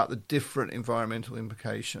 all about the different environmental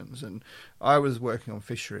implications. And I was working on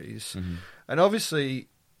fisheries. And obviously,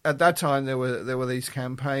 at that time, there were these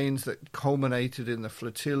campaigns that culminated in the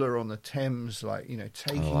flotilla on the Thames,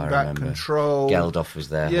 taking back control. Geldof was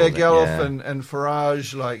there. Yeah, Geldof and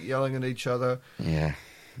Farage, yelling at each other. Yeah,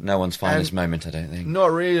 no one's finest moment, I don't think.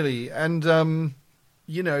 Not really. And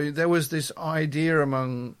there was this idea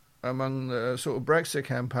among the sort of Brexit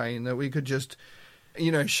campaign that we could just,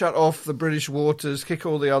 shut off the British waters, kick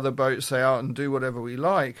all the other boats out, and do whatever we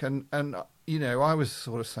like. And I was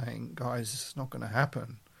sort of saying, guys, it's not going to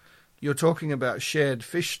happen. You're talking about shared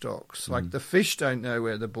fish stocks. The fish don't know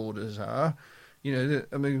where the borders are.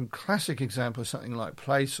 Classic example of something like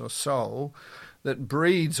plaice or sole that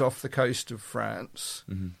breeds off the coast of France.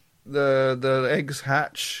 The eggs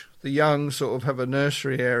hatch. The young sort of have a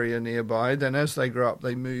nursery area nearby. Then as they grow up,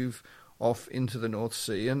 they move off into the North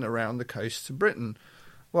Sea and around the coast to Britain.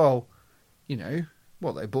 Well,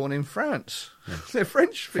 they're born in France. Yeah. They're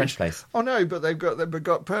French fish. French place. Oh no, but they've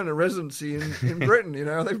got permanent residency in Britain.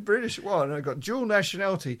 They're British. Well, and they've got dual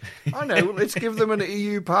nationality. I know. Let's give them an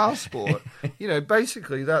EU passport.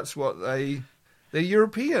 Basically that's what they're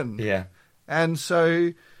European. Yeah. And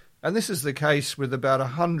so, and this is the case with about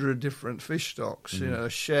 100 different fish stocks.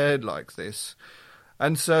 Shared like this.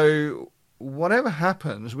 And so, whatever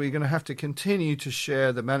happens, we're going to have to continue to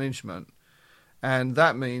share the management. And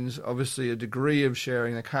that means, obviously, a degree of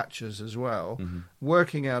sharing the catches as well,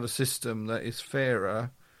 working out a system that is fairer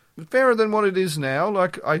than what it is now.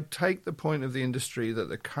 I take the point of the industry that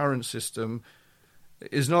the current system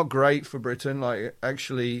is not great for Britain.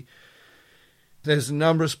 Actually, there's a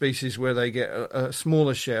number of species where they get a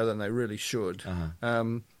smaller share than they really should.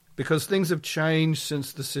 Because things have changed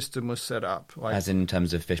since the system was set up. As in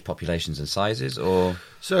terms of fish populations and sizes, or?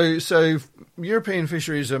 So European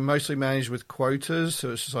fisheries are mostly managed with quotas,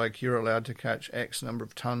 so it's just you're allowed to catch X number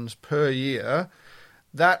of tons per year.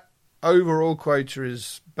 That overall quota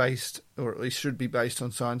is based, or at least should be based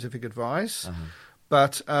on scientific advice.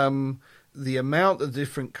 But the amount that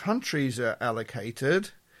different countries are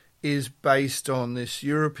allocated is based on this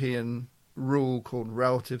European rule called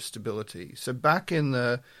relative stability. So back in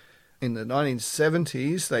the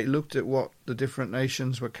 1970s, they looked at what the different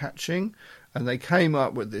nations were catching, and they came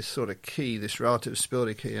up with this sort of key, this relative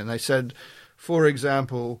stability key. And they said, for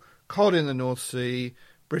example, cod in the North Sea,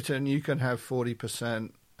 Britain, you can have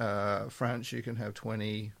 40%, France, you can have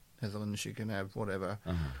 20%, Netherlands, you can have whatever.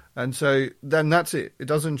 And so then that's it. It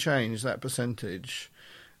doesn't change that percentage.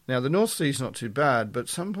 Now, the North Sea is not too bad, but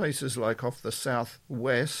some places off the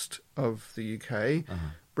southwest of the UK,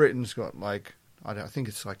 Britain's got I think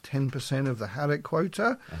it's 10% of the haddock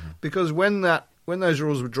quota, because when those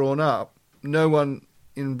rules were drawn up, no one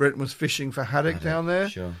in Britain was fishing for haddock down there.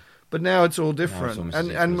 Sure. But now it's all different,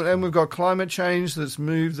 and we've got climate change that's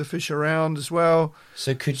moved the fish around as well.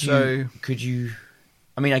 So could you?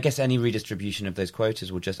 I mean, I guess any redistribution of those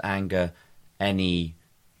quotas will just anger any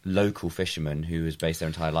local fisherman who has based their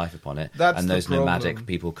entire life upon it. That's those the problem. Nomadic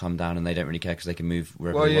people come down and they don't really care because they can move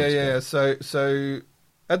wherever they want to. Yeah. So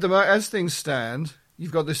at the moment, as things stand,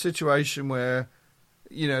 you've got this situation where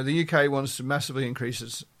the UK wants to massively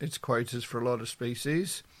increase its quotas for a lot of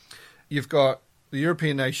species. You've got the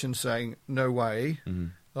European nations saying, no way,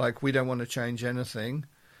 we don't want to change anything.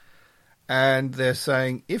 And they're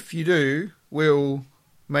saying, if you do, we'll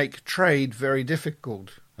make trade very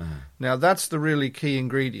difficult. Now, that's the really key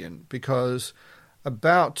ingredient, because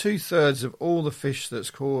about 2/3 of all the fish that's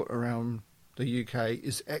caught around the UK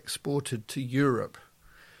is exported to Europe.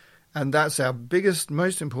 And that's our biggest,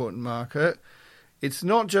 most important market. It's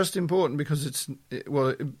not just important because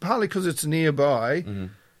partly because it's nearby,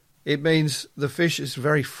 it means the fish is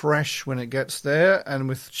very fresh when it gets there, and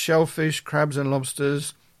with shellfish, crabs and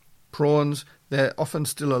lobsters, prawns, they're often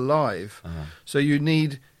still alive. So you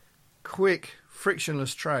need quick,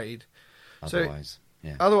 frictionless trade. Otherwise,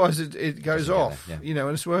 Otherwise it goes Doesn't off, get there, you know,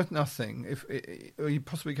 and it's worth nothing or you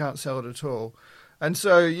possibly can't sell it at all. And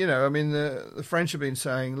so, you know, I mean, the French have been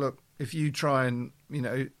saying, look, if you try and, you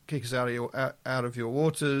know, kick us out of your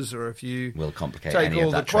waters, or if you will complicate take any all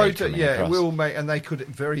of the that trade quota, coming it across. will make, and they could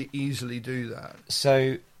very easily do that.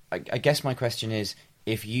 So I guess my question is,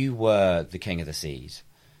 if you were the king of the seas,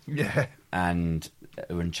 Yeah. and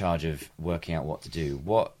were in charge of working out what to do,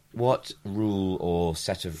 what rule or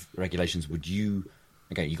set of regulations would you?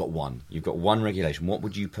 Okay, you've got one regulation. What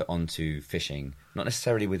would you put onto fishing? Not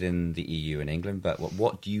necessarily within the EU and England, but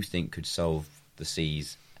what do you think could solve the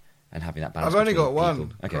seas and having that balance? I've only between got one.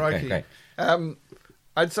 people? Okay, Crikey. great.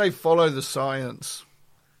 I'd say follow the science.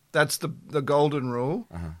 That's the golden rule.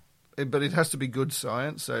 But it has to be good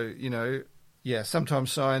science. So, you know,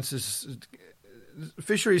 sometimes science is...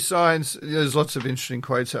 Fisheries science, there's lots of interesting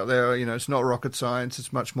quotes out there. You know, it's not rocket science.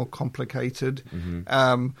 It's much more complicated.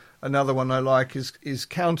 Another one I like is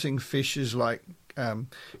counting fish is like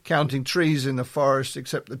counting trees in the forest,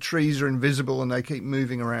 except the trees are invisible and they keep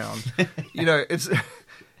moving around. You know,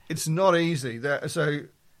 it's not easy. So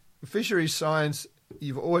fisheries science,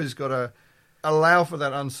 you've always got to allow for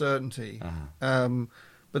that uncertainty.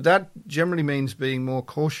 But that generally means being more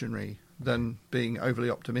cautionary than being overly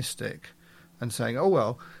optimistic. And saying, oh,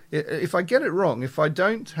 well, if I get it wrong, if I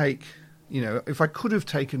don't take, you know, if I could have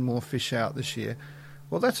taken more fish out this year,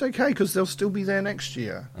 well, that's okay because they'll still be there next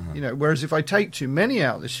year. You know, whereas if I take too many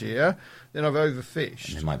out this year, then I've overfished.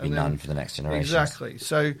 And there might be none for the next generation. Exactly.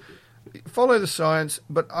 So follow the science.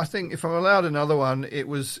 But I think if I'm allowed another one,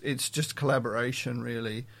 it's just collaboration,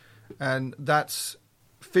 really. And that's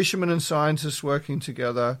fishermen and scientists working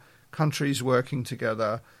together, countries working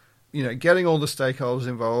together, you know, getting all the stakeholders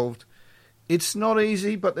involved. It's not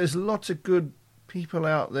easy, but there's lots of good people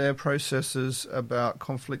out there, processes about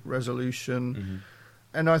conflict resolution.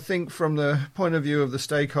 And I think from the point of view of the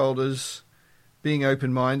stakeholders, being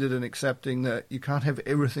open-minded and accepting that you can't have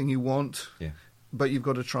everything you want, but you've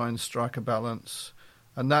got to try and strike a balance.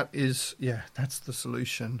 And that is, that's the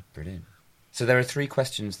solution. Brilliant. So there are 3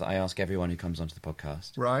 questions that I ask everyone who comes onto the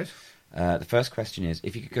podcast. Right. The first question is,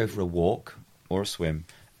 if you could go for a walk or a swim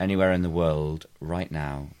anywhere in the world right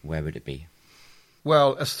now, where would it be?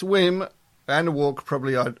 Well, a swim and a walk,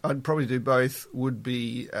 probably I'd probably do both, would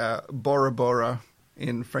be Bora Bora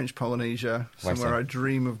in French Polynesia, somewhere I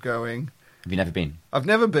dream of going. Have you never been? I've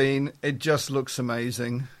never been. It just looks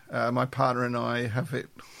amazing. My partner and I have it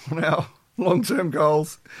on our long-term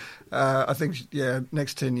goals. I think,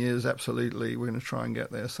 next 10 years, absolutely, we're going to try and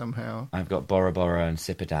get there somehow. I've got Bora Bora and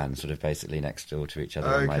Sipadan sort of basically next door to each other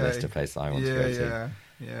on my list of places I want to go to.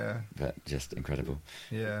 Yeah. But just incredible.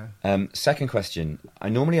 Yeah. Second question. I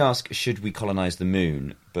normally ask, should we colonise the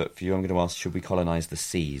moon? But for you, I'm going to ask, should we colonise the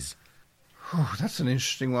seas? That's an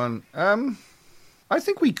interesting one. I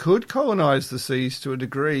think we could colonise the seas to a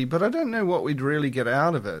degree, but I don't know what we'd really get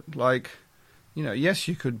out of it. Like, you know, yes,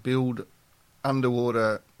 you could build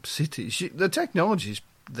underwater cities. The technology's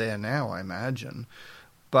there now, I imagine.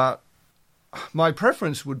 But my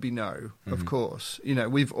preference would be no, of course. You know,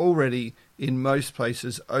 we've already, in most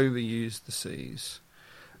places, overused the seas.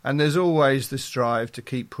 And there's always this drive to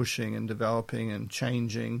keep pushing and developing and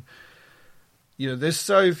changing. You know, there's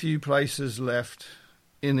so few places left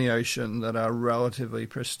in the ocean that are relatively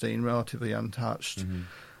pristine, relatively untouched.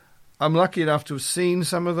 I'm lucky enough to have seen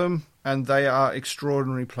some of them, and they are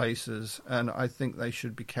extraordinary places, and I think they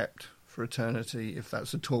should be kept for eternity, if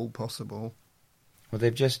that's at all possible. Well,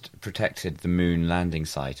 they've just protected the moon landing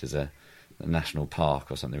site as a national park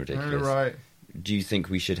or something ridiculous. Oh, right. Do you think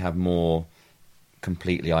we should have more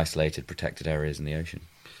completely isolated, protected areas in the ocean?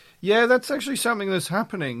 Yeah, that's actually something that's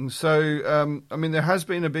happening. So, I mean, there has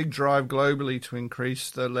been a big drive globally to increase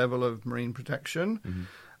the level of marine protection.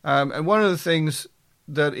 And one of the things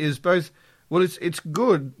that is both, well, it's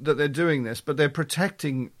good that they're doing this, but they're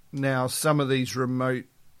protecting now some of these remote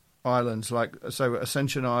islands, like, so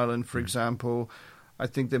Ascension Island, for example. I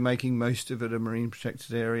think they're making most of it a marine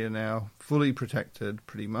protected area now, fully protected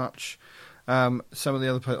pretty much. Some of the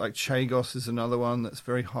other places, like Chagos is another one that's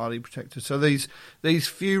very highly protected. So these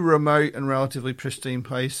few remote and relatively pristine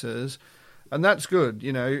places, and that's good,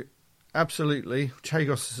 you know, absolutely.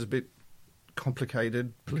 Chagos is a bit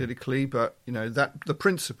complicated politically, but, you know, that the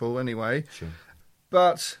principle anyway. Sure.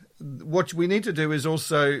 But what we need to do is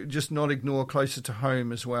also just not ignore closer to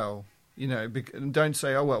home as well. And don't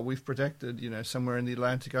say, oh, well, we've protected, somewhere in the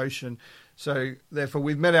Atlantic Ocean. So therefore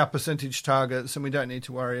we've met our percentage targets and we don't need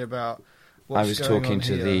to worry about what's I was going talking on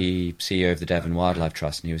to here. the CEO of the Devon Wildlife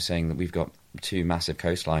Trust, and he was saying that we've got 2 massive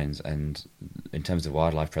coastlines, and in terms of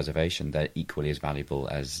wildlife preservation, they're equally as valuable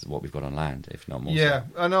as what we've got on land, if not more. Yeah,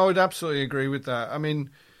 and I would absolutely agree with that. I mean,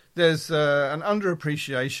 there's an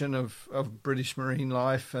underappreciation of British marine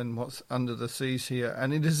life and what's under the seas here,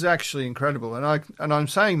 and it is actually incredible. And I'm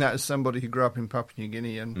saying that as somebody who grew up in Papua New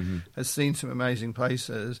Guinea and has seen some amazing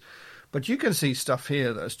places. But you can see stuff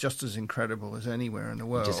here that's just as incredible as anywhere in the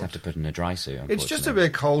world. You just have to put in a dry suit, It's just a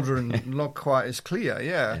bit colder and not quite as clear,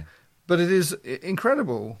 yeah. But it is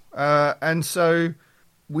incredible. And so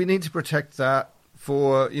we need to protect that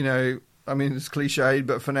for, I mean, it's cliched,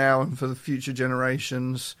 but for now and for the future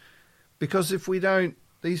generations. Because if we don't,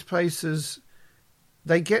 these places,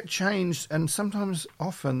 they get changed, and sometimes,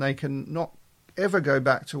 often, they can not ever go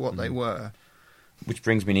back to what they were. Which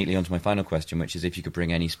brings me neatly onto my final question, which is if you could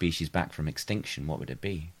bring any species back from extinction, what would it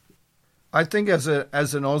be? I think as an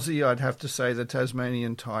Aussie, I'd have to say the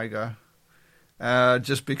Tasmanian tiger,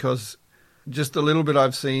 just because... Just the little bit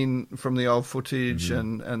I've seen from the old footage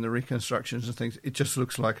and the reconstructions and things, it just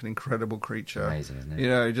looks like an incredible creature. Amazing, isn't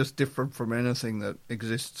it? Just different from anything that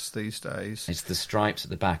exists these days. It's the stripes at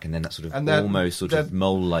the back, and then that sort of almost of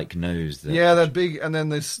mole-like nose. That big, and then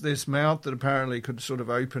this mouth that apparently could sort of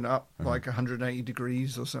open up like 180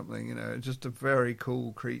 degrees or something. Just a very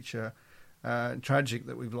cool creature. Tragic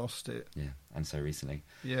that we've lost it. Yeah, and so recently.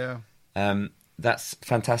 Yeah. That's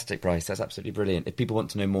fantastic, Bryce. That's absolutely brilliant. If people want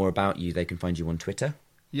to know more about you, they can find you on Twitter.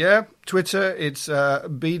 Yeah, Twitter, it's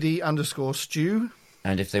BD_Stew.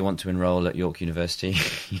 And if they want to enrol at York University,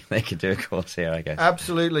 they could do a course here, I guess.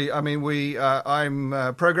 Absolutely. I mean, I'm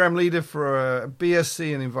a program leader for a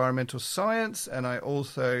BSc in environmental science, and I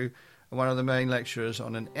also am one of the main lecturers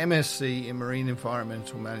on an MSc in marine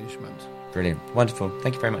environmental management. Brilliant. Wonderful.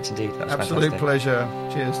 Thank you very much indeed. That was Absolute fantastic. pleasure.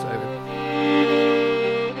 Cheers, David.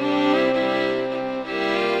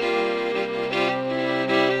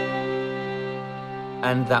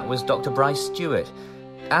 And that was Dr. Bryce Stewart.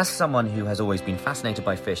 As someone who has always been fascinated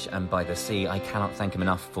by fish and by the sea, I cannot thank him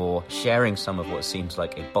enough for sharing some of what seems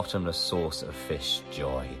like a bottomless source of fish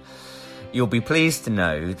joy. You'll be pleased to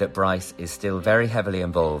know that Bryce is still very heavily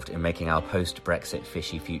involved in making our post-Brexit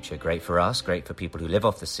fishy future great for us, great for people who live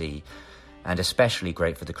off the sea, and especially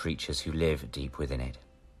great for the creatures who live deep within it.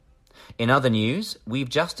 In other news, we've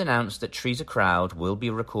just announced that Trees a Crowd will be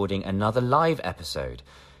recording another live episode.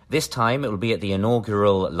 This time it will be at the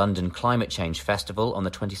inaugural London Climate Change Festival on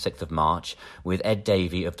the 26th of March with Ed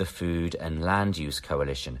Davey of the Food and Land Use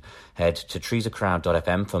Coalition. Head to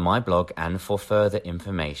treesacrowd.fm for my blog and for further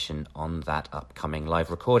information on that upcoming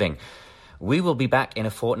live recording. We will be back in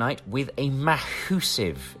a fortnight with a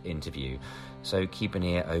massive interview, so keep an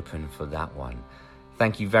ear open for that one.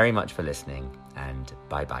 Thank you very much for listening, and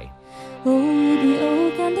bye-bye. Oh, the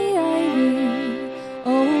oak and the ivy.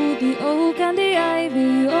 Oh, the oak and the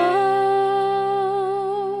ivy. Oh.